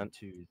 And 1, present.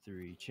 2,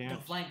 3. No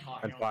Chant. flank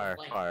hawk. And No fire.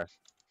 flank. Fire.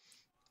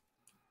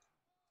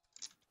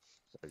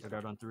 There you Look go.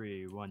 out on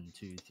 3. 1,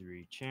 2,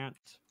 3. Chant.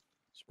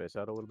 Space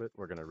out a little bit.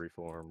 We're gonna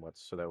reform.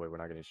 Let's so that way we're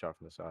not getting shot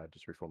from the side.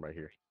 Just reform right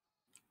here.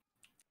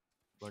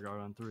 Look out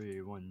on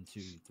 3. 1, 2,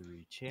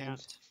 3.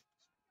 Chant.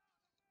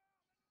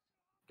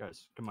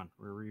 Guys, come on.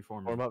 We're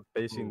reforming. Form up,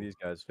 facing Ooh. these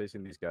guys.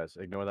 Facing these guys.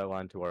 Ignore that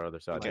line to our other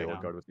side. Okay. The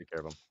old guard will take care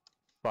of them.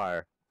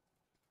 Fire.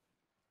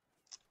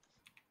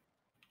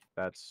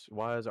 That's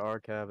why is our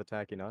cav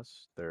attacking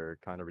us? They're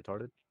kind of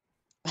retarded.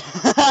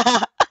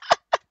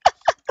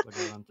 Look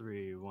out on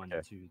 3. 1,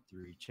 Okay. 2,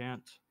 3.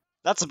 Chant.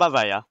 That's a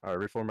barbarian. All right,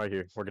 reform right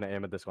here. We're gonna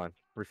aim at this line.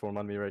 Reform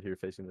on me right here,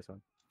 facing this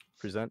line.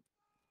 Present.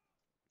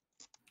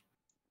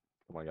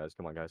 Come on, guys.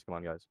 Come on, guys. Come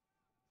on, guys.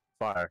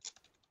 Fire.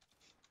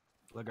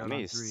 Look out on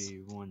Miss.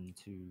 3. 1,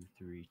 2,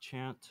 3.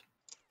 Chant.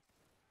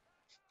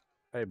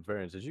 Hey,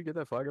 Varians, did you get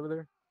that flag over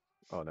there?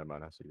 Oh, never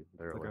mind. I see you.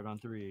 There. Look away. out on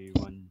 3.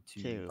 1,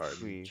 2, Two, Alright. 3.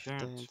 three,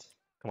 Chant. dead.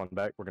 Come on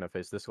back. We're gonna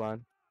face this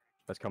line.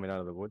 That's coming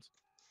out of the woods.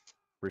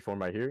 Reform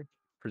right here.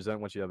 Present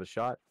once you have a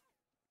shot.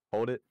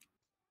 Hold it.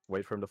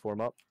 Wait for him to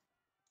form up.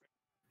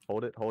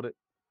 Hold it. Hold it.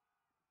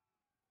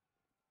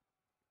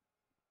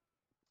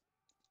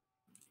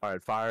 All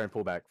right. Fire and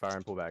pull back. Fire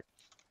and pull back.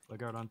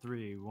 Look out on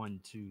 3. 1,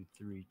 2,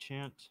 3.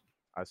 Chant.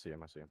 I see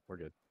him. I see him. We're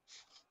good.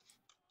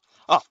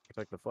 Oh.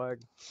 Protect the flag.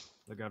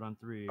 Look out on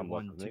 3. Come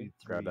 1, left 2, of 3. me.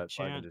 Grab that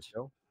flag and Chant. just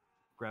go.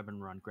 Grab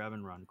and run. Grab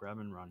and run. Grab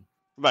and run.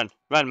 Run,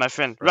 run, my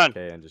friend, Press run,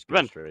 K and just go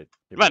Run. straight.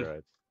 You'll Run. be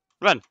right.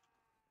 run.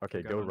 Okay,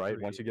 Look go out on right.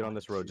 Once 3. you get on 1,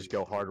 this road, just 2,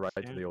 go hard 3. right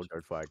to the Chant. old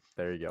guard flag.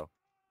 There you go.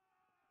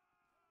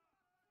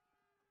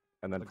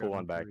 And then Look pull out on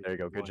on back. 3. There you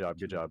go. Good 1, job.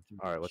 Good 2, job. 3.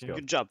 All right, let's go. Chant.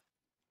 Good job.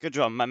 Good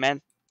job, my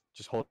man.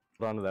 Just hold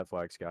on to that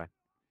flag, Sky.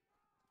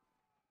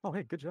 Oh,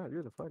 hey, good job.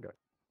 You're the flag guy.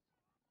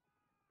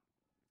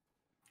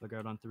 Look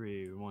out on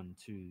 3. 1,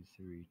 2,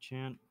 3.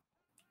 Chant.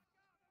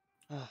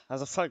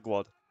 As a flag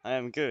ward, I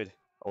am good.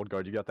 Old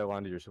guard, you got that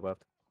line to your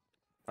left.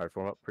 All right,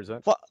 form up.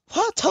 Present. What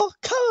the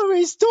color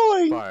is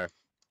doing? Fire.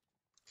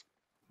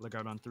 Look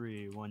out on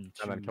 3. 1,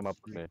 2, And then come up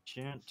with 3. me.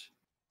 Chant.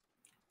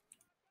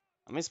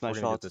 I missed my We're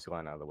gonna get shot. this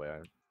line out of the way. Oh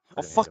We're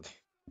gonna hit fuck. him.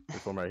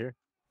 Reform right here.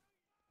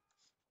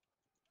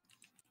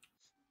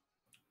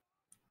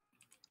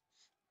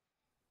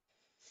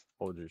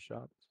 Hold your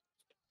shots.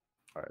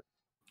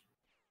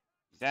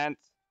 Dance.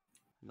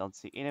 Don't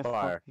see any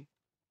Fire. fucking-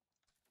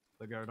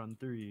 Look out on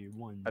 3.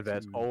 1,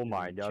 Advance. 2, Oh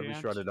my 3. god, we Chant.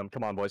 shredded them.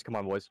 Come on, boys. Come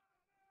on, boys.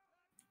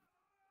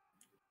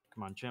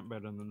 Come on, chant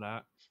better than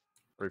that.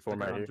 Reform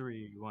Look out right on here.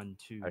 3. 1,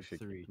 2, Actually,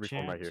 3.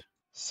 reform right Chant. here.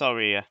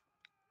 Sorry,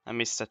 I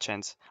missed a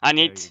chance. I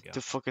need you go.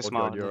 to focus Old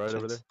more guard, on you the alright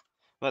over chance. there?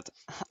 But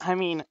I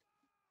mean,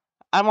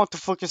 I want to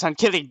focus on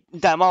killing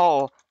them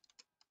all.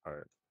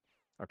 Alright.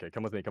 Okay,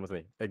 come with me. Come with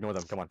me. Ignore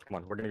them. Come on. Come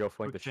on. We're gonna go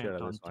flank the Quick shit chant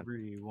out of on this line.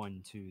 3.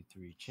 1, 2,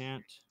 3.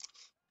 Chant.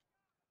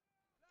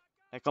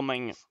 They're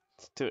coming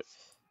to.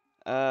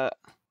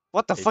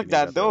 What the Hate to fuck be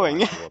they're that bad, doing?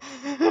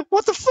 line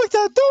What the fuck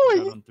they're Look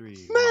doing? out on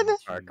 3. Man, 1,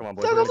 Alright, 2, come on,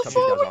 boys. They're We're not gonna cut these guys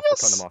following off. We'll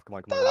cut us. them off. Come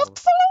on, come They're on. not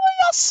following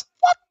us.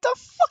 What the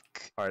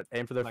fuck? Alright,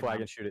 aim for their Flag flag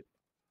down. and shoot it.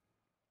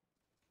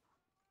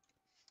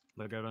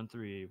 Look out on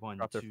 3. 1,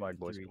 Drop their 2, flag,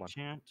 boys, 3. come on.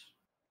 Chant.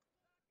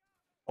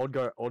 Old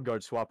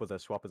guard, swap with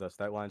us. Swap with us.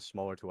 That line's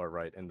smaller to our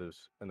right in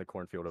the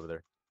cornfield over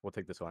there. We'll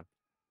take this line.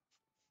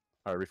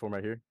 Alright, reform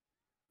right here.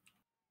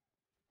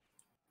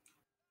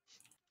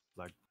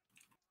 Flag.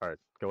 Alright,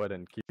 go ahead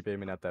and keep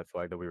aiming at that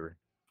flag that we were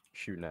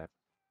shooting at.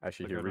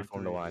 Actually, Look here, out on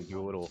reform the 3. line. Do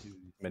a 1, little 2,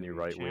 mini 3.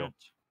 right wheel Chant.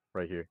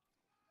 right here.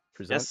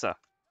 Present. Yes, sir.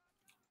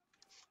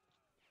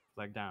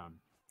 Flag down.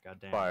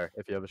 Goddamn. Fire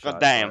if you have a shot. God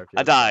damn, Fire if you I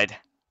have a shot. died.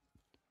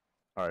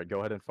 Alright, go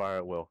ahead and fire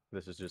at will.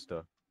 This is just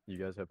you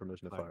guys have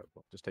permission to Flag. fire at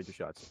will. Just take your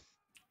shots.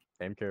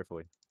 Aim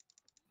carefully.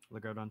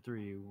 Look out on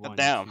 3. 1,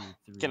 damn. 2,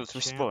 3. Cannot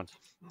Chant. respawn.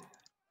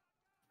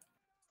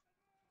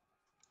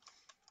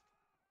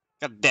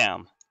 God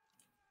damn.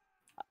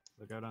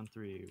 Look out on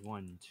 3.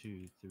 1,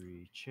 2,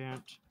 3.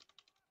 Chant.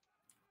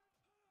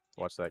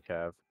 Watch that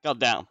cav. God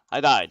damn,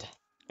 I died.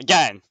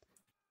 Again.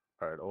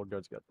 Alright, old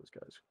guard's got those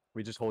guys.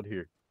 We just hold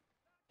here.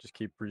 Just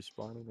keep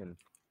respawning and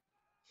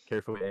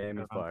carefully aim Look and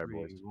out on fire, 3.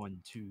 boys. 1,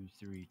 2,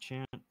 3.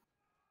 Chant.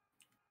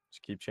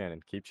 Just keep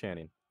chanting. Keep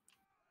chanting.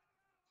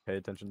 Pay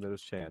attention to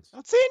those chants.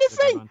 Don't see Look out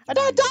anything. on And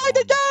I 3. died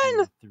 1,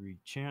 again. 2, 3.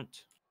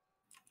 Chant.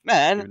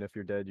 Man. Even if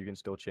you're dead, you can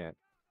still chant.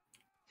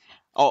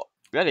 Oh,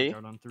 ready? Look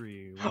out on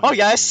 3. Oh 1,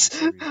 yes.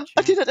 2, 3. I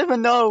Chant. didn't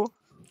even know.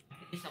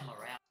 Somewhere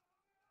around.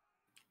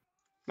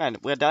 Man,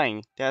 we're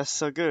dying. They're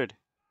so good.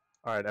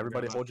 Alright,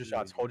 everybody on hold your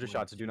shots. 3. Hold your 1,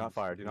 shots. Do 2, not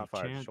fire. Do 3. not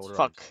fire. Chant. Shoulder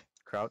Fuck. arms.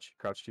 Crouch.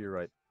 Crouch to your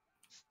right.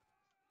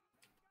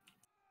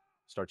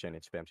 Start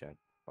chanting. Spam chant.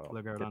 Oh,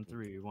 Look out get on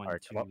me. 3. 1,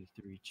 Alright, come 2, up.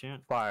 3.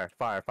 Chant. Fire.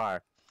 Fire.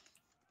 Fire.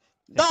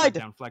 Hey, flag Died.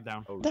 down. Flag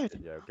down. Oh, Died.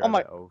 shit, yeah. Oh Grab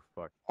my- that. Oh,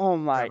 fuck. Oh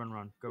my. Grab and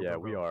run. Go, Yeah, go,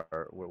 we go.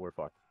 are. We're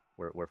fucked.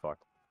 We're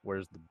fucked.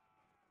 Where's the...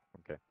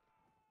 Okay.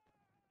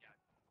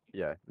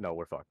 Yeah, no,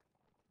 we're fucked.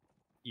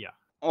 Yeah,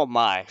 Oh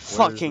my Where's the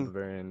fucking.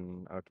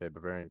 Bavarian? Okay,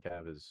 Bavarian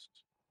Cav is.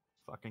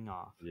 fucking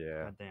off.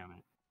 Yeah. God damn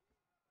it.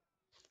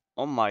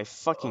 Oh my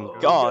fucking Oh,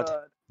 god.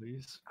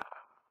 Please.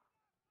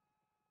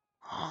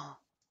 Oh,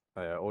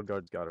 yeah, old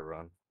guard's gotta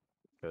run.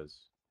 Because.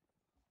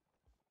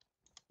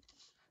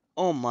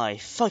 Oh my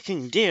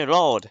fucking dear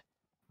lord.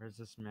 Where's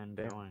this man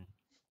Damn. going?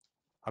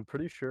 I'm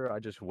pretty sure I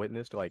just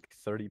witnessed like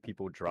 30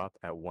 people drop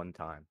at one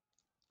time.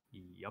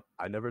 Yup.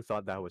 I never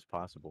thought that was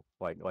possible.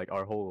 Like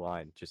our whole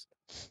line just.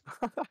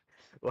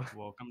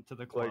 Welcome to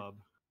the Like, club.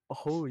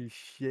 holy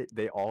shit,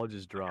 they all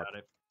just dropped. Got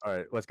it. All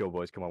right, let's go,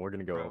 boys. Come on, we're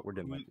gonna go. Bro, We're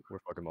getting who- like, we're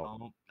fucking them up.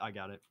 Oh, I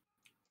got it.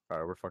 All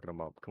right, we're fucking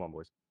them up. Come on,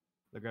 boys.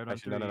 Look out on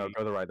Actually, no, three. go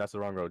to the right. That's the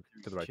wrong road.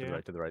 To the right, to the Chant.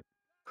 right, to the right.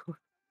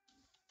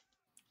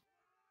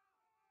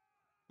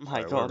 My All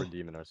right, we're god.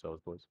 redeeming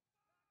ourselves, boys.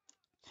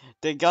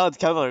 The god Got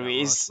cavalry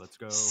rush, is let's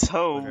go. Look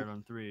so out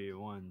on three.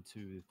 1,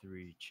 2,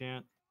 3.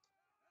 Chant.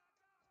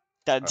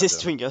 that Alright,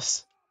 destroying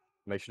us.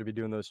 Make sure to be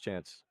doing those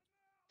chants.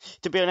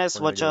 To be honest,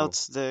 We're gonna watch go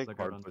out the Look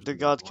hard out on push the three.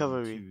 together. god 1,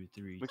 cavalry. 2,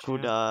 3. We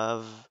could Chant.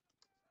 have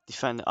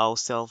defend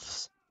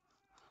ourselves,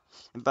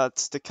 but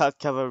the god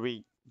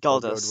cavalry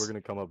Old got guard, we're us.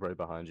 gonna come up right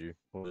behind you.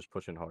 We'll just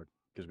push in hard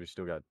because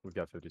we've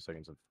got 50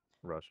 seconds of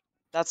rush.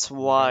 That's Look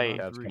out why on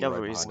Cavs three. coming right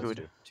cavalry is behind us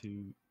good.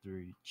 too. 2,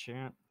 3.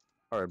 Chant.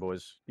 All right,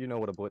 boys. You know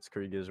what a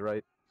blitzkrieg is,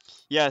 right?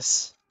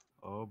 Yes.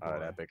 Oh boy. All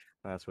right, epic.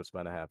 That's what's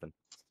about to happen.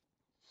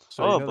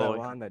 So Oh you know that boy.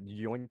 line that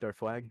yoinked our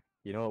flag?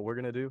 You know what we're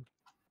gonna do?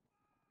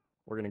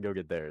 We're gonna go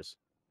get theirs.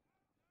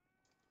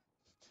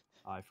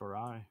 Eye for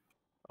eye.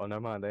 Oh,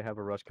 never mind. They have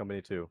a rush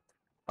company too.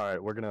 All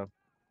right, we're gonna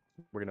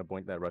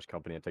blink that rush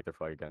company and take their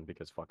flag again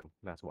because fuck them.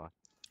 That's why.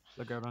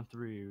 Look out on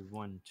three.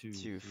 1, 2,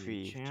 2, 3.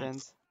 3. Chant.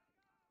 Chance.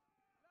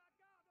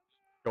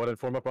 Go ahead and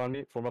form up on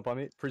me. Form up on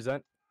me.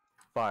 Present.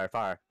 Fire.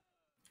 Fire.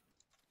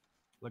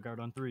 Look out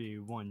on three.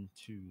 1,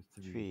 2,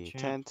 3. 3.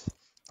 Chant. Chant.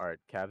 All right,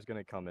 Cav's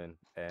gonna come in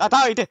and. I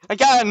died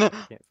again. I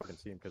can't fucking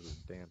see him because of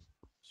the damn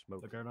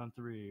smoke. Look out on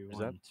three.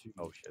 Present. 1, 2,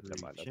 Oh shit, 3.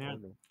 never mind. That's Chant.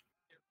 only me.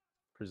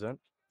 Present.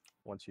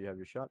 Once you have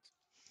your shots.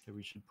 Okay,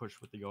 we should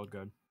push with the old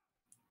guard.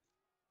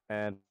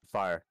 And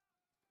fire.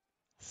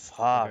 Look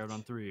Fuck. out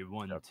on three.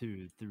 1, Yep.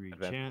 2, 3.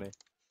 Advance Chant. me.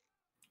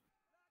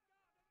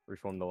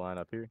 Reform the line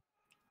up here.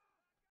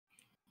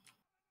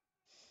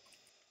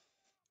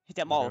 Hit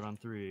them Look all. out on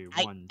three.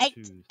 Eight, 1, eight,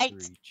 2, 3.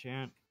 eight.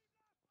 Chant.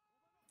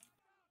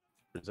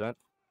 Present.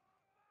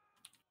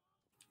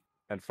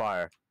 And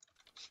fire.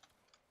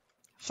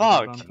 Look out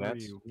Fuck. on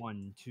Advance. three.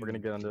 1, 2, We're gonna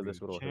get under this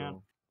 3. little Chant.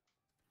 hill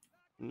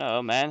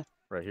No, man.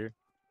 right here.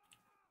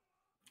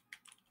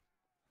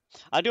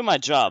 I do my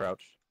job.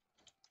 Crouch.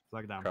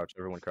 Flag down. Crouch.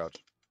 Everyone crouch.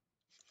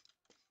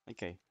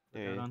 Okay.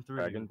 Look out on three.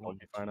 Dragon, 1, don't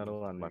be firing out 2,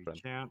 of line, my 3. friend.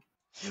 Chant.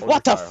 Hold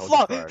What your the fire, hold your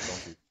fuck? fire,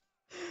 don't shoot.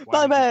 Why My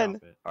did you man.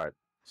 drop it?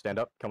 Stand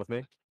up. Come with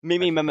me.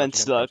 Mimi Actually, moment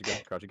crouch slug.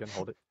 again. Crouch again.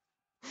 Hold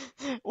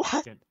it.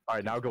 What? Can- All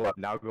right, now go up.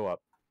 Now go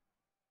up.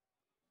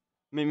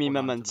 Mimi hold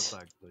on to the moment.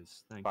 flag,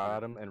 please. Thank Fire you.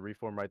 at him and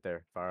reform right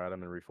there. Fire at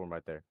him and reform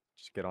right there.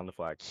 Just get on the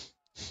flag.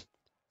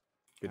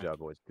 Good Okay. job,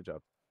 boys. Good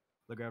job.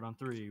 Look out on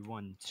three.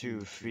 1, 2,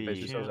 2, 3. Space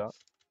Chant. yourselves out.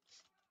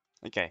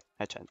 Okay,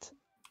 I chant.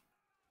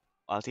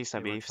 At least I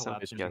Okay, we're believe some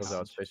collapsing Space yourselves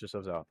skills. out. Space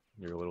yourselves out.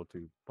 You're a little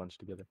too bunched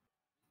together.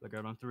 Look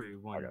out on three. I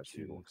 1, got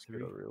you. 2, We'll scoot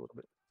 3. over a little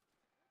bit.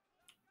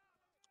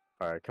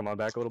 All right, come on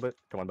back a little bit.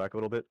 Come on back a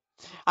little bit.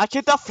 I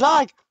kicked the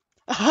flag!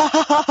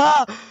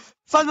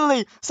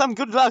 Finally, some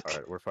good luck. All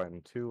right, we're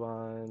fighting two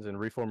lines and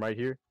reform right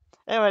here.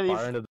 Even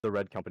Fire if, into the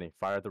red company.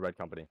 Fire at the red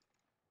company.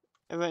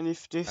 even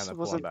if this And then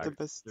pull 'em wasn't the back.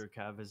 best. Their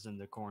cav is in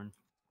the corn.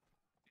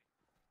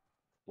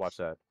 Watch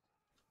that.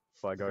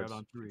 Flag Look guards. out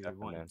on three.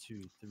 Definitely, 1, man.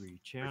 2, 3.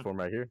 Chant. Reform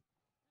right here.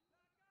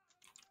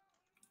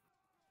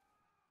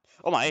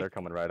 Oh my. They're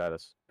coming right at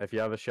us. If you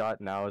have a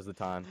shot, now is the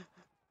time.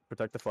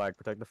 Protect the flag.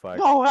 Protect the flag.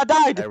 No, I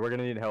died! Hey, we're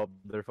gonna need help.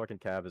 Their fucking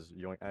cav is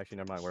yoink. Actually,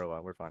 never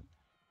mind. We're fine.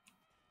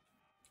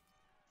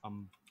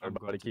 I'm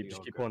Everybody going to the just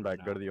old keep guard pulling right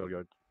back. Go now. to the old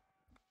guard.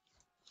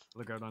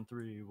 Look out on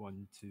three.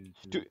 1, 2,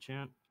 3. Do-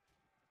 Chant.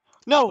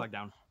 No! Flag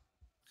down.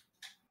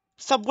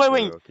 Stop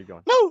wearing! Go, keep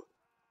going. No!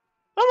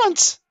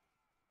 Lawrence!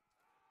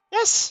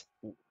 Yes!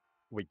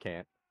 We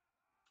can't.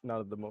 Not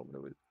at the moment. You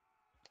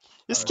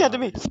Alright, scared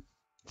me!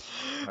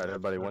 All right,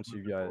 everybody. Flag Once you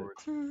moving guys.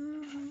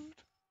 forward.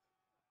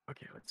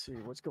 Okay, let's see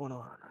what's going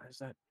on. Is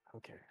that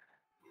okay?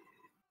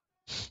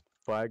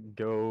 Flag,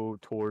 go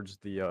towards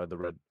the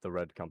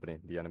red company,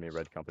 the enemy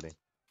red company.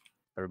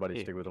 Everybody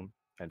Here. stick with them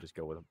and just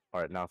go with them.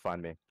 All right, now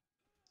find me.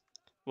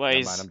 Where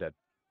Never mind, is... I'm dead.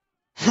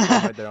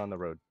 Reform right there on the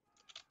road.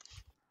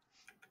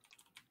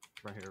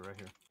 Right here, right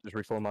here. Just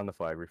reform on the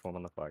flag. Reform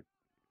on the flag.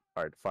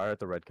 All right, fire at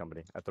the red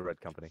company. At the red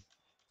company.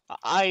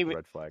 I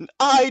Red flag.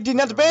 did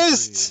not Look out on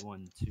best! three.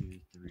 1, 2,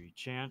 3.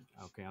 Chant.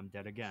 Okay, I'm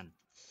dead again.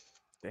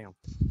 Damn.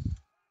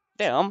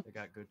 Damn. They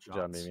got good Good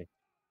job, shots. Mimi.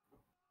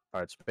 All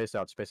right, space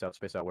out, space out,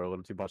 space out. We're a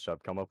little too bunched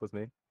up. Come up with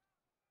me.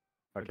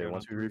 Look Okay, out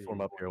once on we reform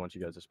three, up here, I 1, want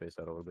you guys to space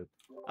out a little bit.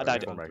 I Alright,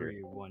 died. reform on right here.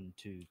 three. 1,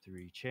 2,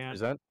 3. Chant.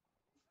 Present.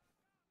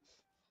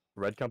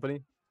 Red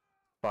company.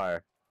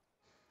 Fire.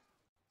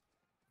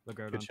 Look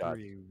out Good on shot.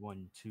 three.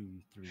 1, 2,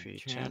 3. Three.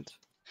 Chant. Chant.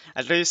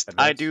 At least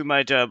I Advance. do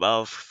my job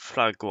of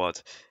flag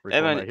guard.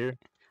 Reform Even right here.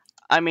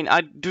 I mean,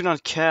 I do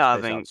not care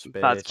Space having out. Space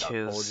bad out. Hold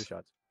your kills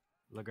shots.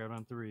 Look out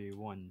on 3.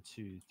 1,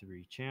 2,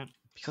 3. Chant.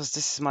 because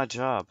this is my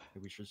job.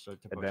 Okay, we should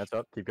start to push. Advance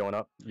up. Keep going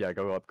up. Yeah,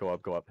 go up. Go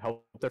up. Go up.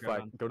 Help their Look out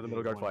flag. on Go to the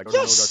middle 3. guard 1, flag. Go 2,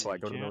 to the middle guard Yes! 3.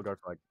 flag. Go to the middle Chant. guard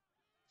flag.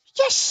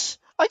 Yes!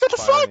 I got a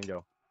Fire flag! and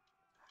go.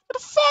 Got a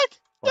flag!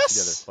 Plus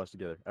together. Yes! Plus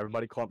together.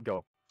 Everybody clump.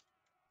 Go.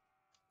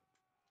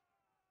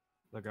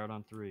 Look out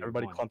on 3.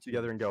 Everybody 1, clump 2,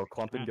 together and go.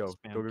 Clump and chant. go.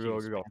 Spam Go, go, Q, go,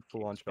 go, go. spam Full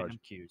Q, launch charge. spam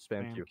Q,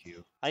 Spam spam Q.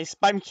 Q. I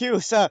spam Q,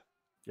 sir!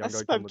 Young I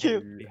guard, spam come with Q.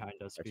 you. Behind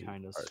us, Actually,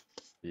 behind us. alright.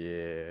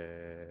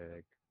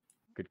 Yeah.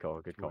 Good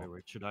call. Good call.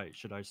 Wait.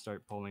 Should I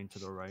start pulling to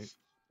the right?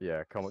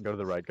 Yeah, come on. Go to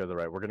the right. Go to the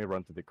right. We're gonna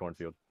run through the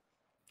cornfield.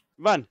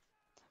 Run!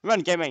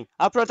 Run, gaming!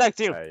 I'll protect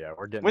you! Yeah,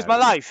 we're getting With out my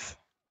of here. life!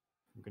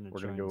 I'm gonna We're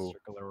try gonna and go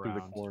circle through the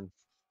around. corn.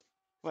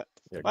 What?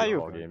 Yeah, Why good you?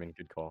 call, gaming.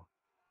 Good call.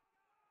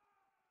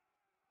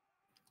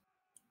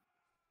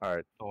 All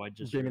right, Oh, I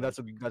just gaming. realized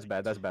That's we that's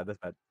bad. That's bad. That's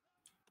bad.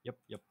 Yep.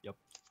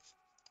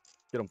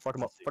 Get him. Fuck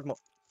him up. Let's see. Fuck him up.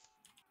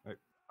 Alright,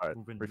 All right.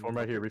 moving, Reform moving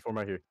right up here. here. Reform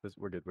right here.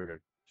 We're good. We're good.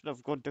 Should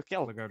have gone to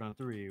kill. Look out on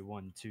 3.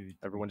 1, 2, 3.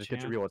 Everyone, just get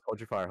chant. your reloads. Hold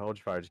your fire. Hold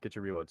your fire. Just get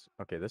your reloads.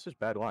 Okay, this is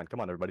bad line. Come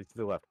on, everybody, to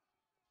the left.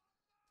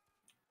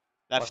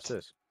 Watch Left.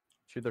 this.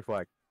 Shoot their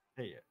flag.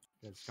 Hey,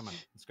 guys, come on.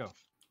 Let's go. To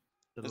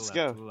the Let's left.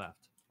 go. To the left.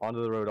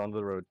 Onto the road. Onto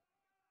the road.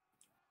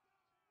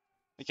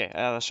 Okay, I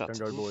have a shot. Young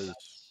guard boys.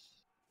 Oops.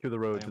 To the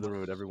road. I To the road.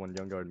 almost- Everyone,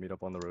 young guard, meet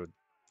up on the road.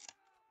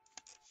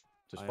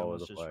 Just I follow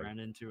almost the just flag. ran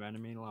into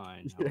enemy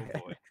line. Yeah. Oh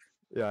boy.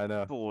 Yeah, I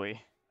know.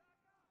 Boy.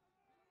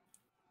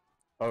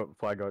 Oh,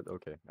 flag guard.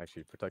 Okay,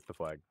 actually, protect the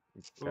flag.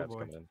 Oh, Cabs boy.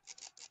 coming in.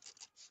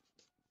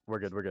 We're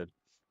good. We're good.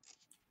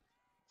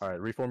 All right,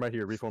 reform right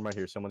here. Reform right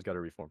here. Someone's got to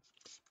reform.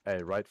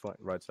 Hey, right flank,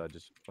 right side.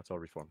 Just let's all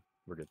reform.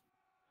 We're good.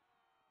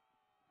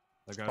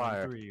 Look out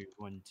Fire. on 3.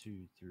 1,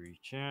 2, 3.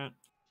 Chant.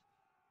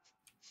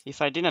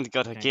 If I didn't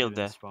got a Can't kill get in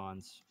there.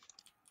 spawns.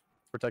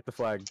 Protect the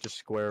flag. Just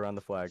square around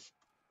the flag.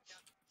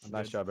 I'm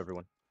Nice good. job,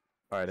 everyone.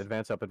 All right,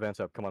 advance up. Advance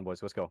up. Come on,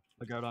 boys. Let's go.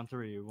 Look out on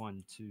 3.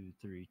 1, 2,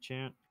 3.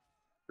 Chant.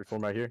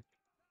 Reform right here.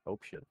 Oh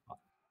shit.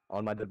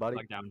 On my dead body.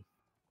 Flag down.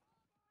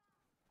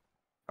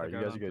 All right, Look you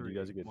out guys are on good. You 3.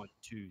 guys are good. 1,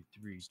 2,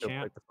 3. Still Chant.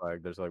 protect the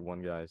flag. There's like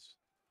one guy's.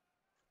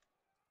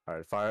 All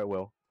right, fire at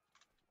will.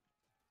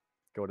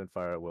 Go ahead and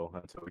fire at will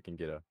until we can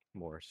get a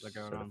more. Look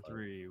out on certified-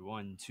 3.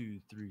 1, 2,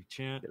 3.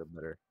 Chant.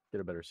 Get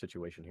a better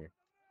situation here.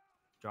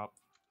 Drop.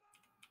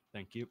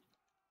 Thank you.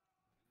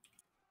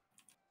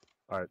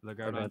 All right, Look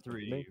out on advance up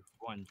with 3. me.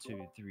 1,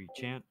 2, 3.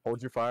 Chant.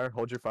 Hold your fire.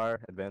 Hold your fire.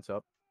 Advance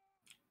up.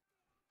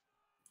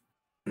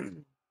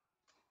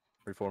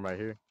 Reform right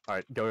here. All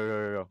right, go, go, go,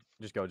 go, go.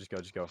 Just go, just go,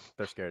 just go.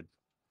 They're scared.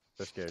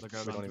 They're scared. Look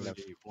out We on don't even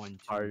 3. have. 1, 2,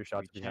 Fire your 3.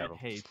 shots if you have Chant. 'em.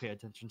 Hey, pay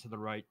attention to the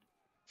right.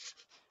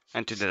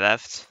 And to the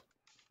left.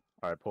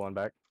 All right, pull on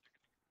back.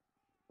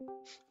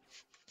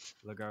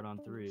 Look out on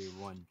 3.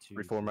 1, 2,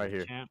 Reform right 3.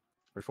 here. Chant.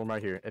 Reform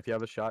right here. If you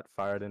have a shot,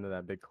 fire it into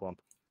that big clump.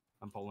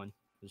 I'm pulling.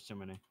 There's too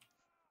many.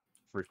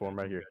 Reform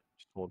right I'm here. good.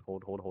 Just hold,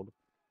 hold, hold, hold.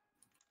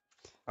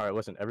 All right,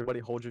 listen. Everybody,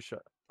 hold your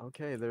shot.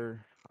 Okay,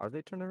 are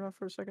they turning around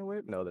for a second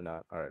wave? No, they're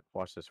not. All right,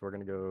 watch this. We're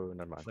gonna go.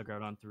 Never mind. Look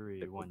out on 3.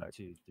 Take one 1, back.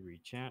 2, 3.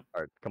 Chant.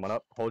 All right, come on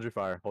up. Hold your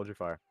fire. Hold your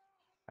fire.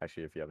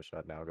 Actually, if you have a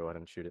shot now, go ahead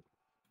and shoot it.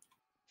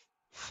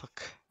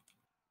 Fuck.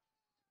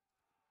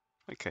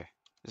 Okay,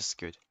 this is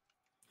good.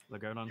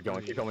 Look out on Keep going.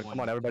 3. Keep going. Come 1,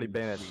 on, everybody, 2,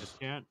 bayonets. 3. Just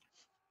Chant.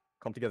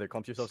 come together.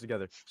 Clump yourselves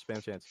together.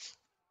 Spam chance.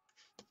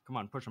 Come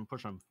on, push them,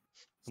 push them.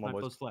 Come on, Snipe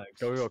boys. those flags.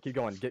 Go, go, go. Keep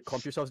going.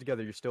 Clump yourselves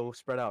together. You're still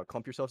spread out.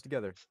 Clump yourselves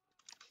together.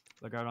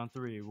 Look out on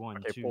 3. 1,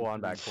 Okay, 2, pull on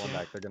 3. back. Pull on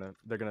back.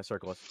 They're gonna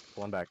circle us.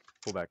 Pull on back.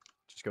 Pull back.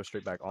 Just go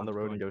straight back on the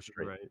road and go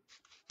straight. Right.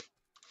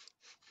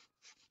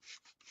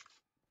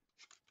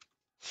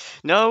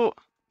 No!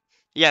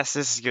 Yes,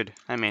 this is good.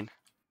 I mean,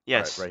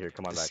 yes. All right, right here.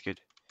 Come on This back. is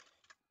good.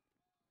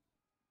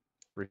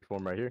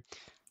 Reform right here.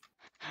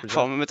 For a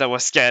Present. moment I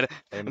was scared.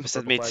 I Aim at the must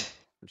purple admit. flag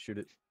and shoot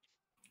it.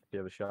 If you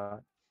have a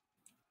shot.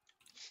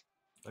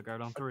 Look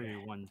out on 3.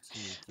 1, 2,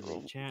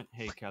 3. Chant.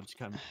 Hey,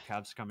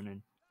 Cavs coming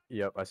in.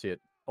 Yep, I see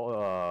it.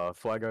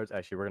 Flag guards.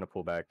 Actually, we're gonna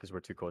pull back because we're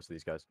too close to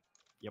these guys.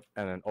 Yep.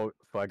 And then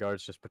flag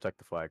guards, just protect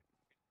the flag.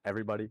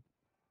 Everybody,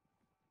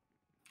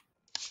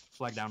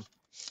 Flag down.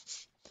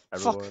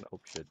 everyone. Oh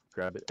shit!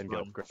 Grab it and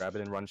Run. go. Grab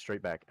it and run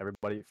straight back.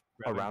 Everybody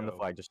Grab and around the go.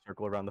 flag. Just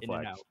circle around the In flag.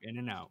 and out. In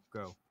and out.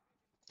 Go.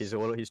 He's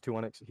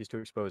too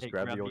exposed. Hey,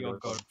 grab grab the the old old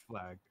guard. guard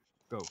flag.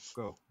 Go.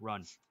 Go.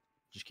 Run.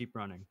 Just keep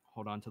running.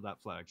 Hold on to that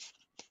flag.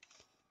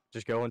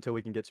 Just go until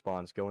we can get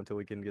spawns. Go until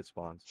we can get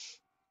spawns.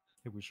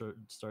 Hey, we should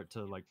start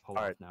to like pull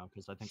All off right. now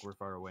because I think we're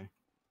far away.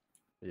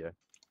 Yeah.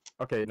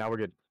 Okay, now we're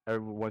good.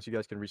 Once you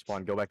guys can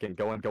respawn, go back in.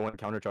 Go in.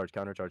 Countercharge.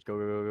 Go, go,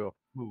 go, go.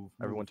 Move.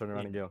 Everyone move, turn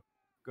around and in, go.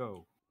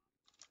 Go.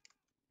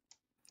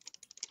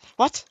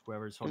 What?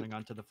 Whoever's holding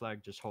onto the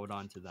flag, just hold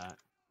on to that.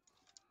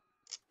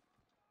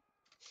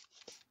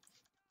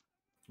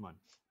 Come on.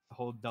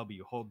 Hold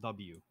W. Hold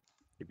W.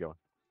 Keep going.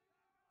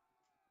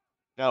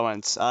 Go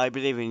once. I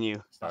believe in you.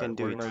 You Stop can Alright,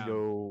 do we're it. gonna Round.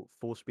 go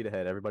full speed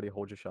ahead. Everybody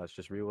hold your shots.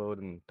 Just reload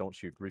and don't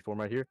shoot. Reform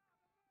right here.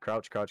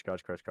 Crouch, crouch,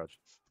 crouch, crouch, crouch.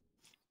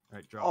 All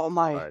right, drop. Oh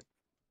my. Alright.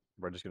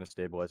 We're just gonna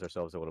stabilize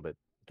ourselves a little bit.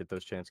 Get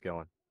those chants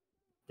going.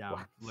 Down.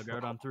 Wow. Look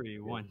out on three. Yeah.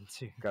 1,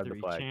 2, Grab the 3.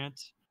 flag.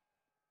 Chant.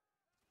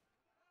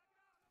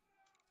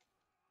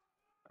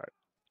 Alright.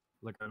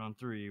 Look out on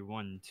 3.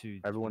 1, 2,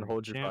 Everyone 3.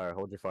 hold your Chant. fire,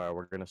 hold your fire.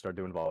 We're gonna start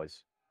doing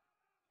volleys.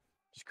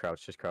 Just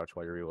crouch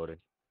while you're reloading.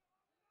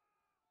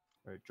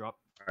 Alright, drop.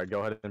 Alright,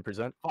 go ahead and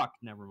present. Fuck,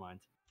 never mind.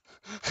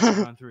 Look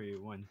out on 3.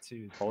 1,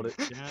 2, 3. Hold it.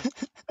 Chant.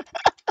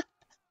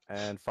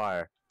 And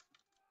fire.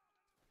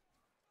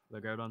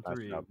 Look out on Nice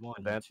 3. job. 1,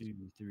 Advance. 2,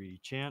 3.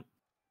 Chant.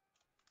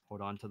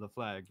 Hold on to the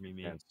flag,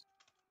 Mimi. Chants.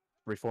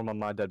 Reform on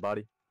my dead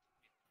body.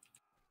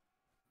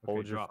 Okay,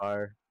 Hold your drop.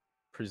 fire.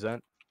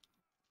 Present.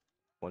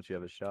 Once you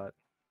have a shot.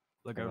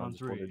 Look Hang out on, on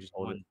just hold it, 3. just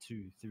hold it. 1,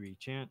 2, 3.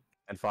 Chant.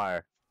 And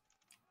fire.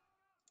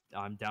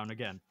 I'm down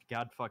again.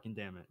 God fucking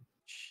damn it.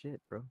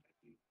 Shit, bro.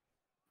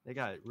 They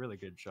got really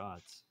good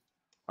shots.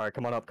 Alright,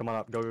 come on up.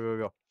 Go, go, go,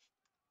 go.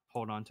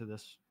 Hold on to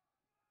this.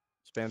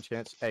 Spam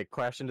chance. Hey,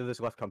 crash into this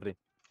left company.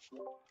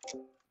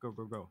 Go,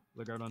 go, go.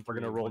 Look out on 3. We're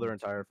gonna roll 1, their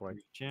entire 2, flank.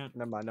 3. Chant.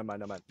 Never mind.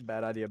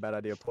 Bad idea.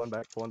 Pulling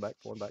back.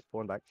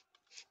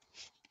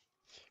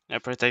 I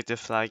protect the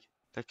flag,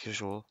 like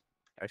usual.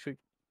 Actually,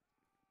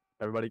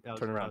 everybody I was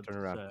turn around. about to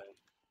say,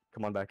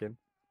 Come on back in.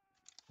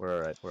 We're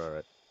alright.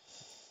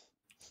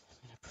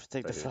 I protect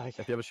Right the here. flag.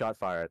 If you have a shot,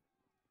 fire it.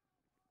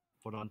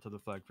 hold on to the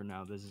flag for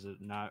now. This is it.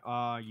 Not.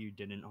 Ah, you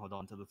didn't hold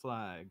on to the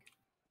flag.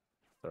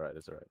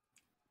 It's alright.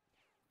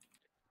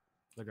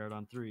 Look out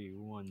on 3.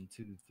 1,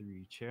 2,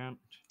 3. Chant.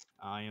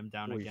 I am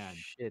down Holy again.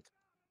 shit.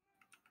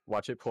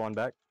 Watch it, pull on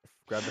back.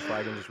 Grab the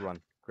flag and just run.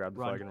 Grab the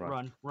Run, flag and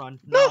run. run.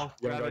 No! No, Young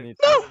grab guard it. needs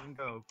Grab it and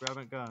go. Grab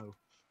and go.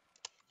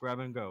 Grab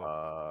and go.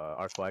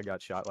 Our flag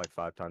got shot like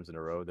 5 times in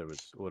a row. There was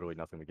literally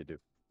nothing we could do.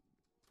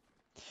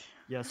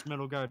 Yes,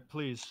 middle guard,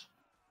 please.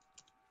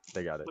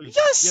 They got it. Please.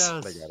 Yes!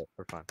 Yes. They got it.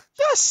 We're fine.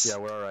 Yes! Yeah,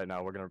 we're alright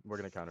now. We're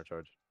gonna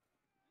countercharge.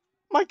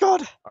 My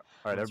god!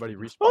 Alright, Once everybody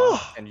we respawn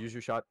Oh! and use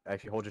your shot.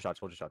 Actually, hold your shots.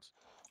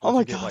 Oh Once my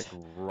you get god. like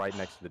right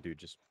next to the dude,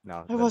 just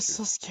now. I then was shoot.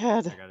 so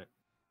scared. I got it.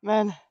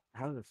 Man.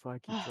 How did the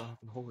flag keep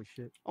dropping? Holy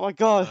shit. Oh my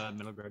god.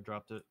 Middle guard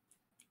dropped it.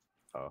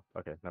 Oh,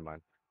 okay, never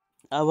mind.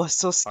 I was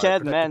so Alright,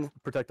 scared, man.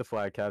 protect the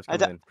flag. Cavs I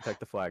coming in. Protect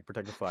the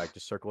flag.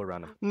 Just circle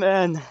around them.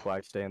 Man.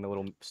 Flag, stay in the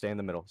middle. Just stay in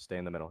the middle.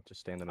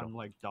 Just stay in the middle. I'm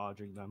like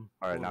dodging them.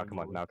 Alright, now Hold come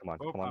on. Oh,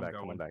 Come on I'm back.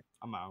 going.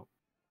 I'm out.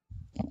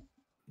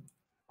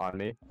 On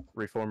me.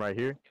 Reform right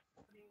here.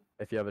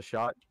 If you have a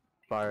shot,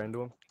 fire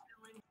into him.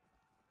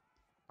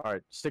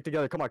 Alright, stick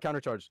together. Come on,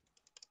 countercharge.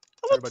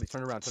 Everybody,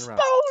 turn around. Spawn.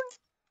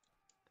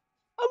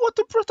 I want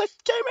to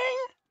protect gaming.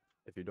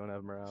 If you don't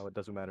have morale, it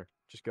doesn't matter.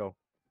 Just go.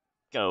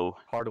 Go.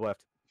 Hard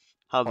left.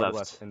 Hard Hard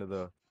left. left into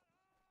the...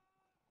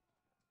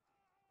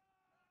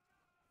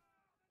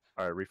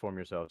 Alright, reform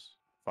yourselves.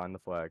 Find the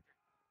flag.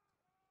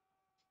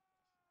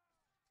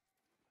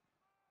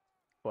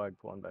 Flag,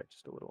 pull on back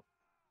just a little.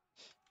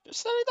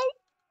 Just a little.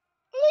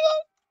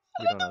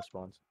 We don't have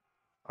spawns.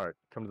 Alright,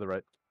 come to the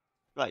right.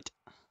 Right.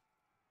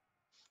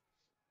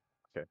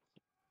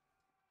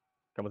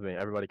 Come with me.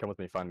 Everybody come with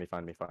me. Find me.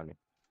 I'm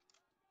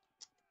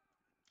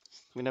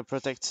gonna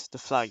protect the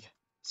flag.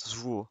 This is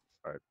rule.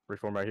 Alright,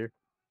 reform right here.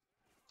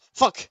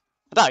 Fuck!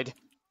 I died.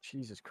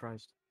 Jesus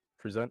Christ.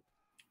 Present.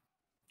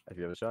 If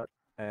you have a shot.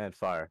 And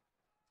fire.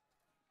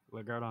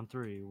 Look out on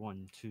 3.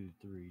 1, 2,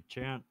 3.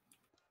 Chant.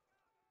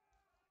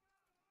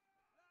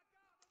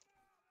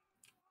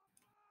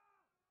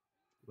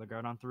 Look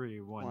out on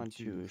 3. 1,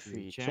 2,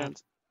 3.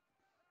 Chant.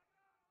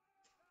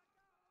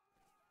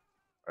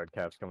 Alright,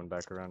 Cav's coming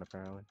back around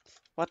apparently.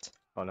 What?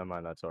 Oh, never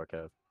mind. That's our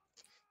Cav.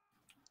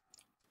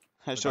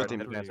 I Look shot out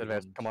on him. Advance, 3,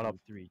 advance. 1, Come on 2, up.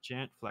 3.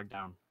 Chant. Flag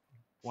down.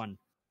 1.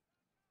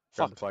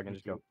 Grab Fuck. the flag and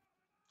just Thank go.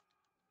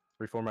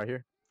 Reform right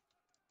here.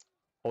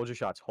 Hold your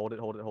shots. Hold it.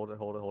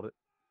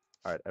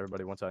 Alright,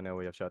 everybody, once I know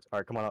we have shots.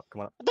 Alright, come on up.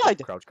 I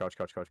died. Crouch.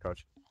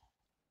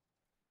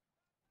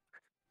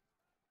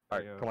 Alright,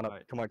 Hey, come on up.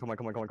 alright. Come on.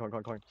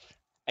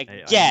 Hey, I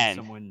need Again.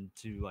 someone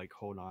to like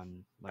hold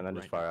on, like And then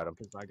just fire at 'em.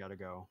 because I gotta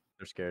go.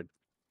 They're scared.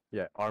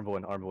 Yeah, armble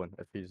in,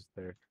 if he's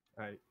there.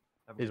 All right,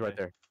 have a He's good right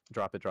day. there.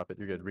 Drop it.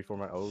 You're good. Reform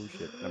right. Oh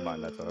shit. Never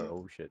mind. That's our.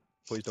 Oh shit.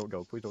 Please don't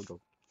go.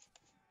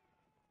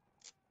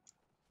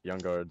 Young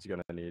guard's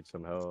gonna need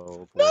some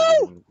help.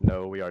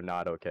 No, we are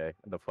not okay.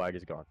 The flag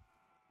is gone.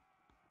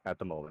 At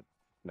the moment.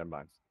 Never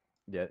mind.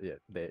 Yeah,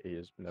 there he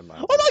is. Never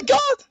mind. Oh my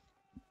god!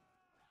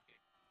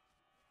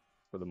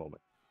 For the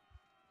moment.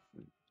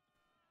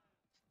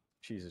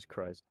 Jesus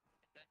Christ.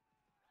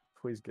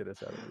 Please get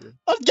us out of here.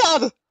 Oh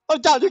god! Oh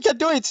god, you can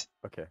do it!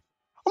 Okay.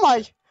 Oh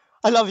my!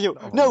 I love you.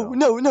 Oh, No.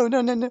 Run away!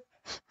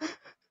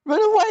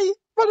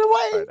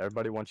 Alright,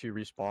 everybody, once you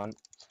respawn,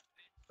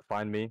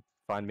 find me.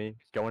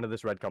 Go into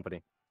this red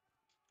company.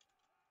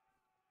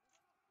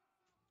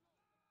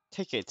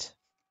 Take it.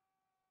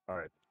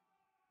 Alright,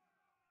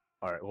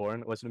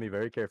 Lauren, listen to me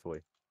very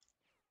carefully.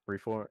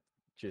 Reform,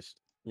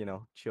 just,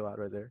 chill out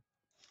right there.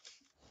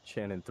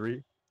 Shannon,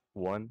 3,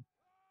 1.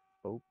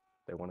 Oh,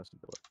 they want us to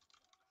do it.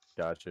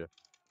 Gotcha.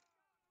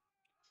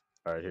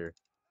 Alright, here.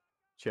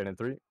 Shannon,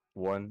 3,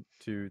 1,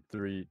 2,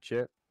 3,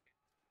 chant.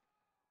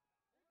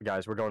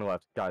 Guys, we're going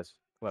left. Guys,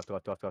 left.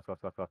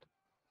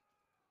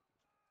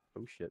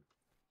 Oh shit.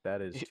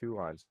 That is 2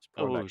 lines.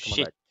 Pull him Oh back. Come on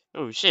shit. back.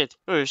 Oh shit.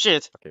 Oh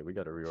shit. Okay, we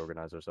gotta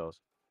reorganize ourselves.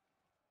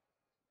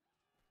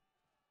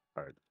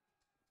 All right.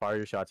 Fire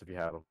your shots if you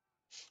have them.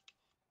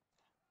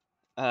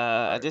 At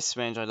Alright. this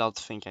range, I don't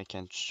think I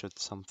can shoot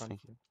something.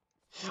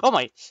 Reform Oh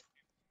my!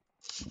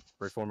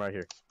 right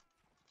here.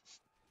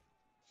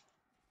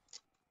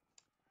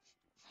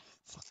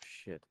 Fuck.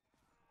 Shit.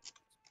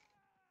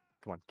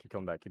 Come on, keep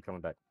coming back. Keep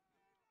coming back.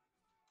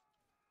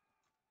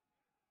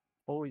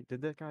 Oh,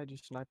 did that guy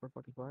just snipe our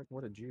fucking flag?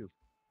 What a Jew.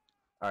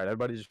 Alright,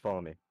 everybody just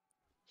follow me.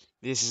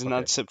 This is Okay.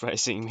 not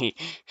surprising me.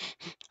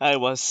 I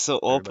was so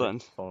Everybody open.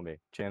 follow me.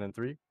 Chant in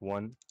 3.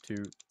 1, 2,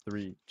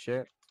 3,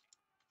 chant.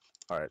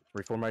 Alright,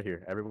 reform right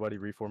here. Everybody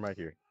reform right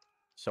here.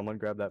 Someone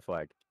grab that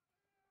flag.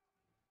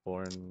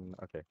 Born.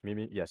 Okay.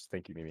 Mimi? Yes,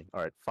 thank you, Mimi.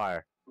 Alright,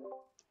 fire.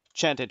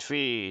 Chanted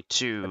 3,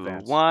 2,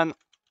 Advance. 1.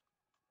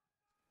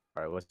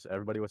 Alright,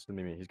 everybody listen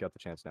to Mimi. He's got the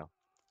chance now.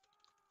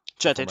 Reform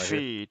Chanted right here.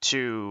 3,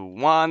 2,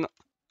 1.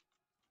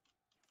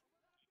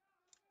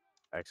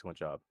 Excellent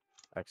job.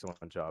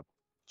 Excellent job.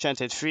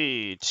 Chanted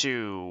 3,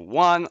 2,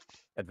 1.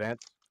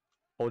 Advance.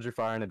 Hold your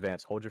fire in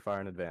advance. Hold your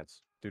fire in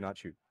advance. Do not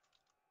shoot.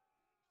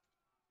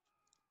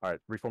 Alright,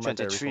 reform right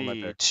there. Chanted Reform right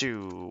 3, there.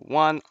 2,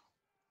 1.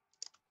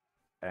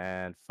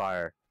 And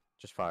fire.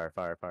 Just fire,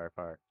 fire, fire,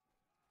 fire.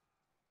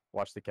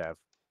 Watch the cav.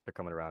 They're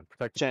coming around.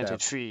 Protect the Chanted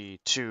cav. 3,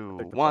 2,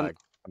 Protect the 1. flag.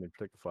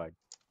 Protect the flag.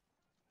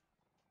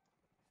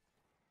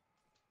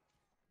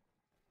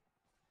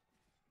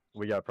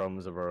 We got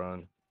problems of our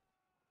own.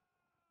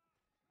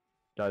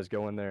 Guys,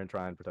 go in there and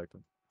try and protect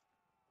them.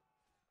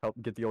 Help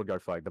get the old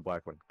guard flag, the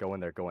black one. Go in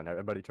there, go in.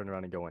 Everybody turn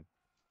around and go in.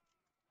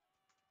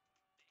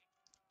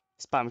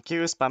 Spam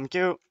Q, spam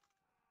Q.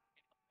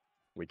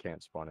 We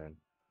can't spawn in.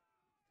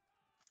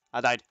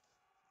 I died.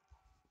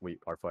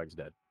 Our flag's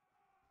dead.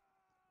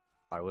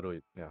 I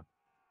literally, yeah.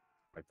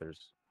 Like there's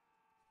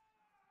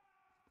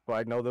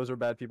flag. No, those are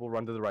bad people.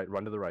 Run to the right.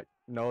 Run to the right.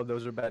 No,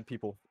 those are bad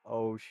people.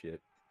 Oh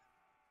shit.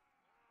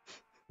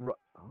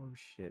 Oh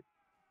shit.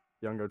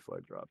 Young guard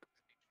flag dropped.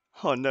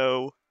 Oh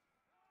no.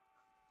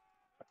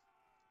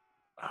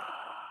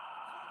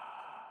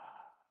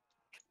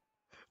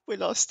 We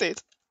lost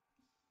it.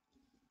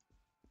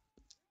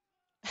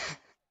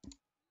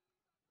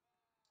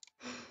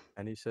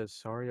 And he says,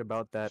 sorry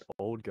about that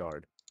old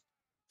guard.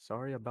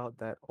 Sorry about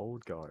that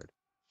old guard.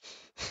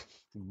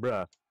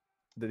 Bruh,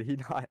 did he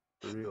not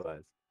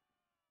realize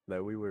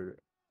that we were,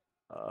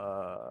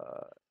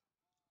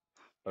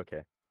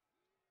 okay.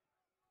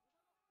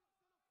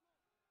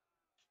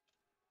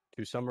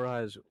 To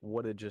summarize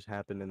what had just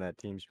happened in that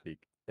TeamSpeak,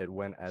 it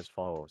went as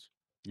follows.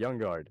 Young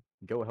guard,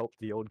 go help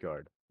the old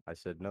guard. I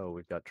said, no,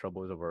 we've got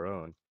troubles of our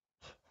own.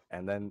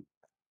 And then,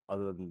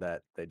 other than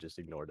that, they just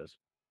ignored us.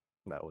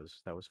 That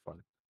was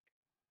fun.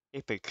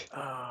 Epic.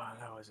 I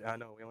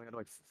know, we only had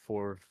like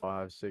 4,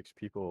 5, 6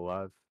 people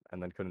alive, and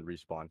then couldn't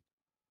respawn.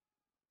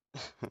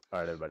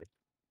 Alright, everybody.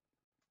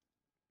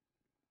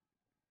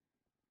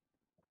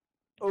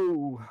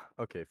 Oh,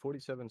 okay,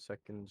 47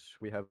 seconds.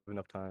 We have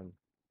enough time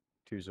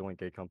to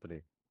zoink a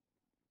company.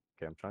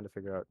 Okay, I'm trying to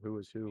figure out who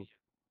is who.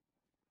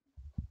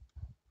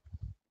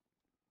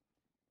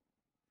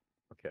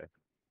 Okay.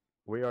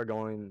 We are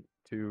going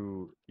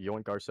to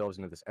yoink ourselves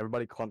into this.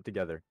 Everybody clump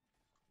together.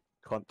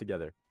 Clump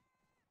together.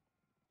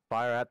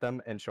 Fire at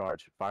them and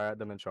charge. Fire at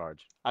them and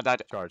charge. I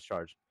died. Charge,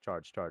 charge,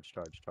 charge, charge,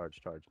 charge, charge,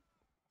 charge.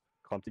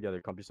 Clump together.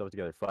 Clump yourselves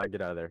together. Flag,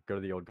 get out of there. Go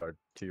to the old guard.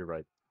 To your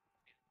right.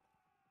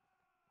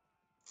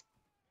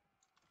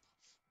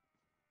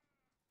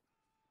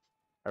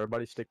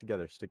 Everybody stick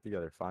together. Stick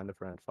together. Find a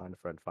friend. Find a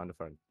friend. Find a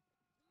friend.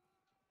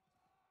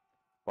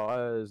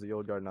 Why is the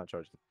old guard not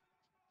charged?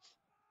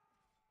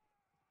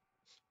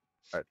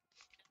 Alright.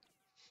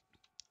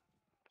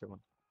 Come on.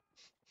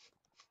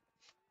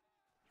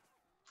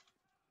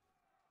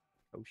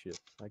 Oh shit.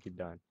 I keep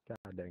dying.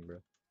 God dang, bro.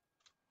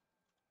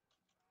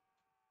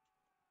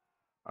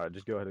 Alright,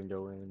 just go ahead and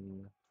go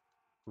in.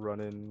 Run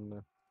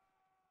in.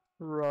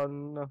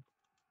 Run.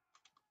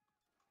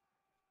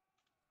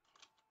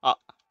 Ah.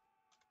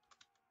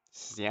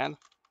 This is the end.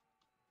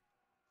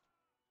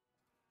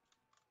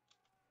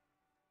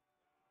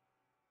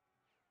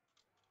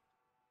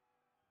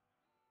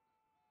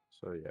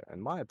 So yeah, in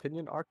my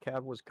opinion, our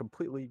cav was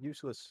completely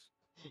useless.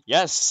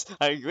 Yes,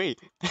 I agree.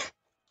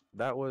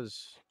 That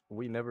was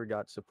we never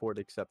got support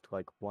except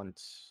like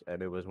once,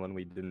 and it was when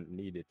we didn't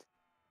need it.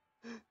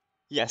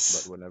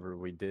 Yes. But whenever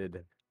we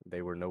did,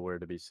 they were nowhere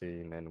to be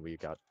seen, and we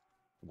got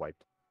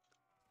wiped.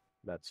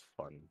 That's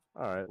fun.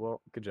 All right,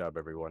 well, good job,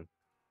 everyone.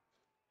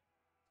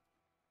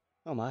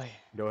 Oh my.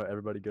 Go,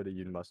 everybody, go to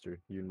Yoon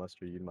Muster, Yoon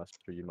Muster, Yoon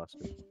Muster, Yoon Muster.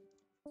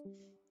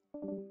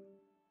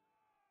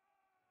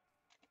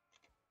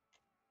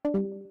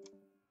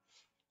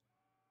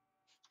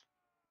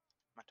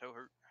 My toe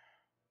hurt.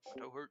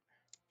 My toe hurt.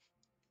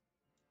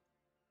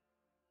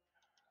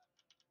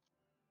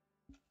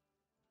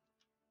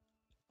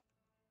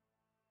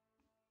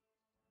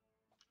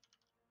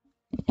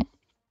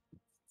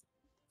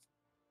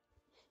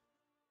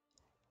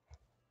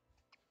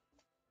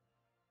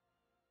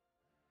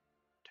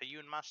 To you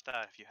and Master,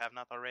 if you have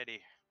not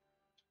already.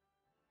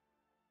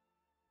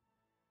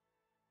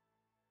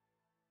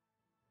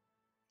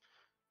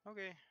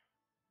 Okay.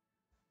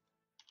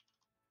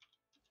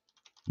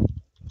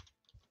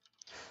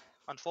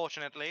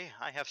 Unfortunately,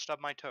 I have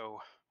stubbed my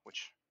toe,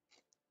 which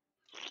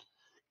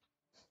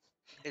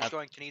is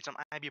going to need some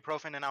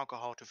ibuprofen and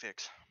alcohol to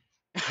fix.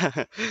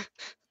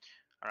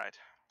 Alright.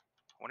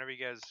 Whenever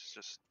you guys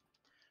just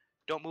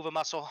don't move a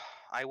muscle,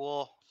 I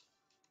will,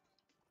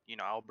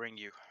 I'll bring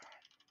you.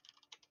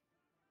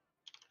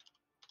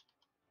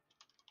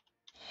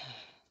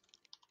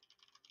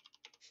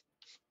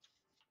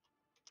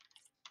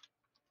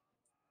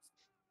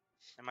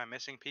 Am I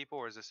missing people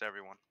or is this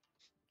everyone?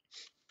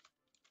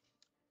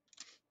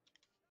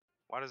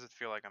 Why does it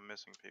feel like I'm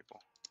missing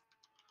people?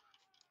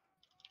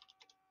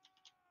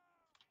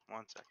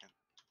 1 second.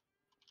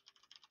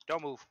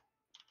 Don't move.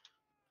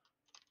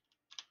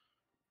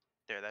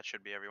 There, that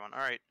should be everyone.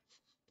 Alright.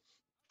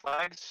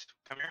 Flags,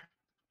 come here.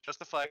 Just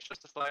the flags,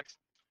 just the flags.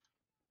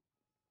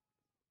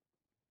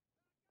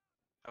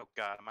 Oh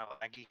god, am I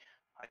laggy?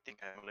 I think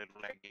I'm a little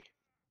laggy.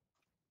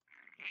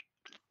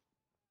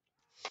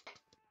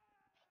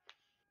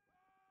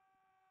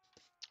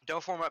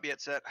 Don't form up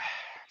yet, set.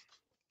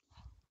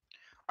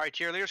 Alright,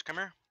 cheerleaders, come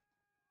here.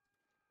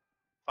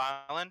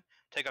 File in.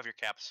 Take off your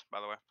caps,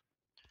 by the way.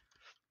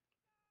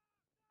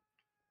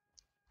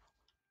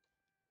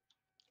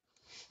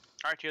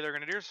 Alright, cheerleader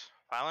grenadiers,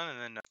 file in,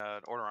 and then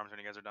order arms when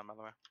you guys are done, by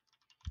the way.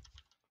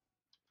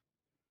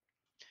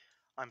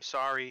 I'm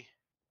sorry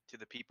to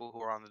the people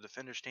who are on the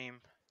defenders team,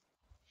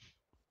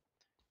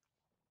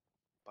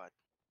 but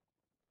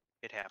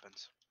it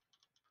happens.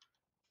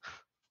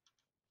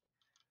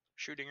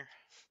 Shootinger,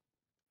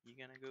 you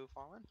gonna go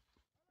fall in?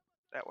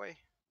 That way?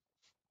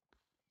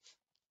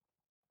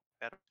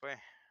 That way?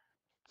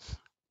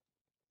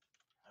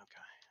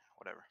 Okay,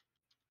 whatever.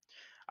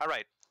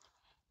 Alright.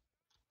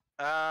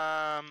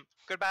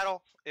 Good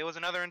battle. It was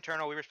another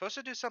internal. We were supposed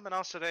to do something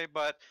else today,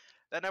 but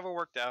that never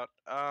worked out.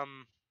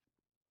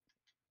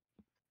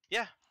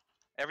 Yeah,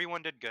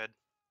 everyone did good.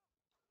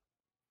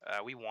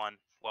 We won.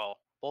 Well,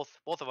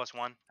 both of us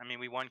won. I mean,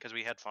 we won because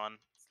we had fun.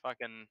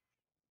 Fucking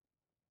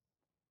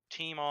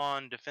team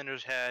on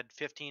defenders had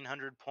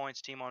 1,500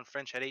 points. Team on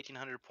French had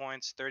 1,800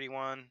 points.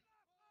 31,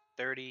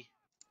 30,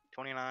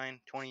 29,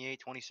 28,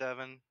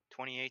 27,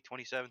 28,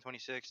 27,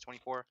 26,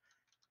 24.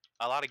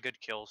 A lot of good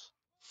kills.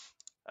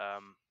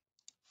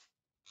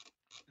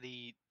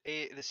 The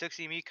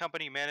 60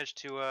 company managed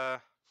to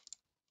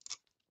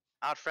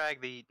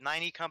outfrag the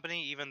 90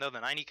 company, even though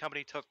the 90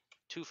 company took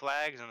 2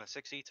 flags and the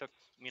 60 took,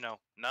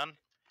 none,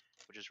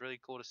 which is really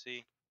cool to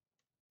see.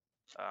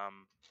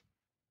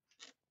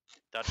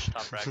 Dutch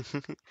top frag.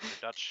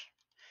 Dutch.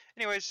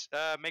 Anyways,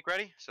 make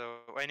ready. So,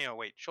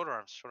 wait, shoulder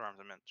arms,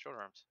 I meant, shoulder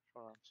arms.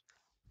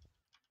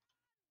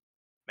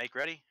 Make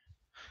ready.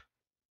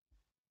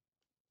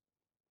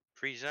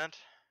 Present.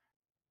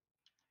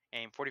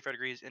 Aim 45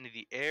 degrees into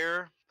the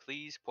air,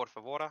 please, por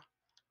favor.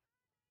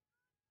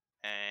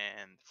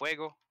 And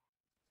fuego.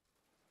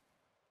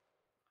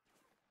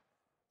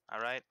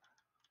 Alright.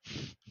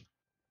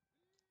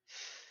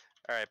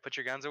 Alright, put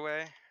your guns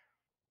away.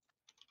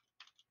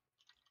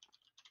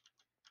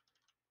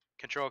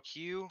 Control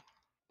Q.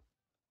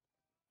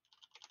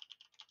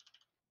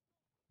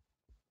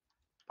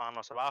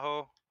 Panos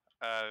abajo.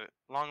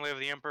 Long live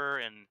the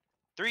Emperor in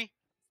 3,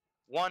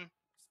 1,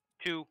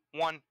 2,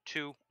 1,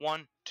 2,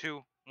 1,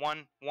 2,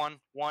 1, 1,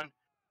 1,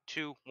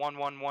 2, 1,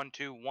 1, 1,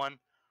 2, 1,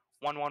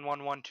 1, 1,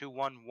 1, 1, 2,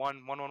 1,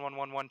 1, 1, 1, 1,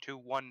 1, 1, 2,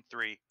 1,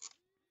 3.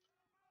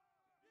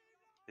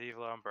 Vive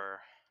l'Emperor.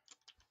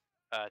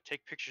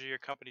 Take pictures of your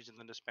companies and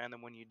then disband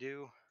them when you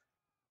do.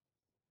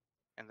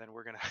 And then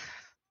we're gonna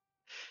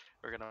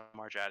we're gonna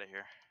march out of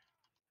here.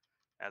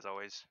 As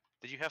always.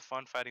 Did you have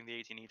fun fighting the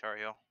 18E Tar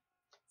Heel?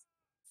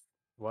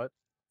 What?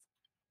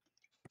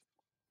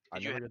 I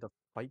Did you never have got to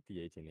fight the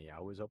 18E.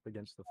 I was up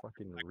against the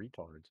fucking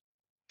retards.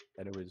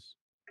 And it was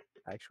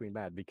actually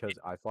mad because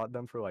I fought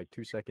them for like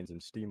 2 seconds and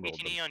steamrolled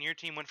them. 18E on your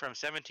team went from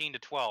 17 to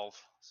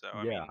 12. So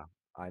Yeah,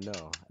 I mean, I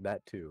know.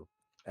 That too.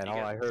 And you all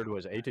guys I heard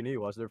was 18E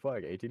lost their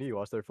flag. 18E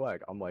lost their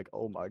flag. I'm like,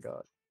 oh my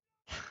god.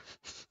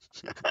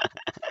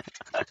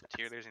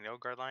 tier leaders in the old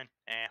guard line.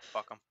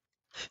 Fuck them.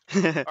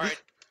 All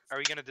right, are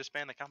we gonna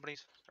disband the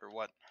companies or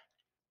what?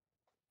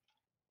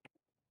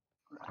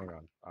 Hang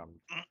on.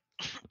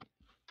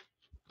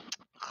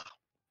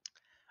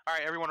 All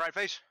right, everyone, right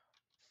face.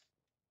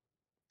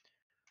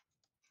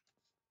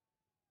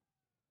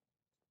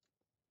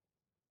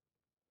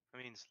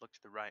 That means look to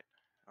the right.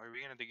 Are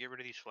we gonna get rid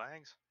of these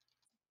flags?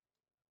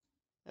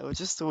 I was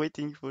just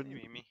waiting for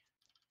Maybe me.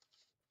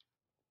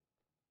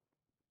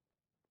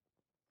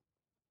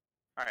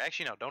 All right,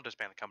 actually no, don't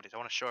disband the companies. I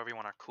want to show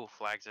everyone our cool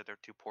flags that they're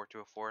too poor to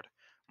afford.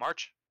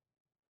 March.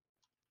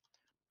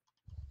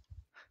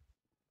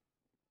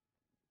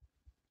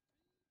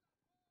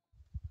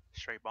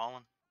 Straight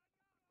balling.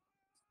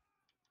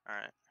 All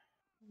right.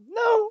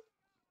 No.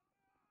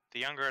 The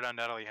Young Guard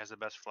undoubtedly has the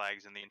best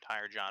flags in the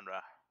entire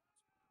genre.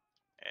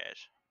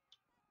 Yes.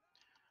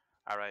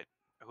 All right.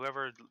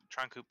 Whoever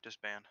Truncoop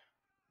disband.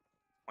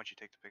 Once you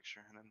take the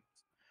picture, and then.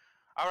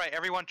 All right,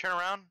 everyone, turn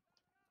around.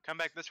 Come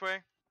back this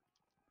way.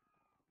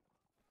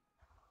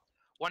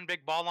 One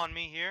big ball on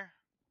me here.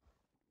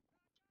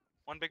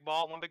 One big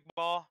ball. One big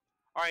ball.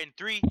 All right, in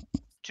 3,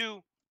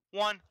 2,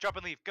 1, drop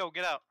and leave. Go,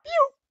 get out.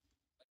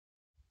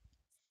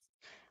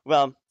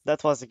 Well,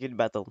 that was a good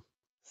battle.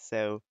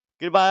 So,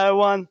 goodbye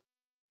everyone,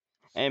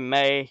 and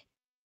may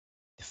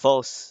the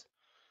force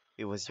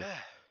be with you.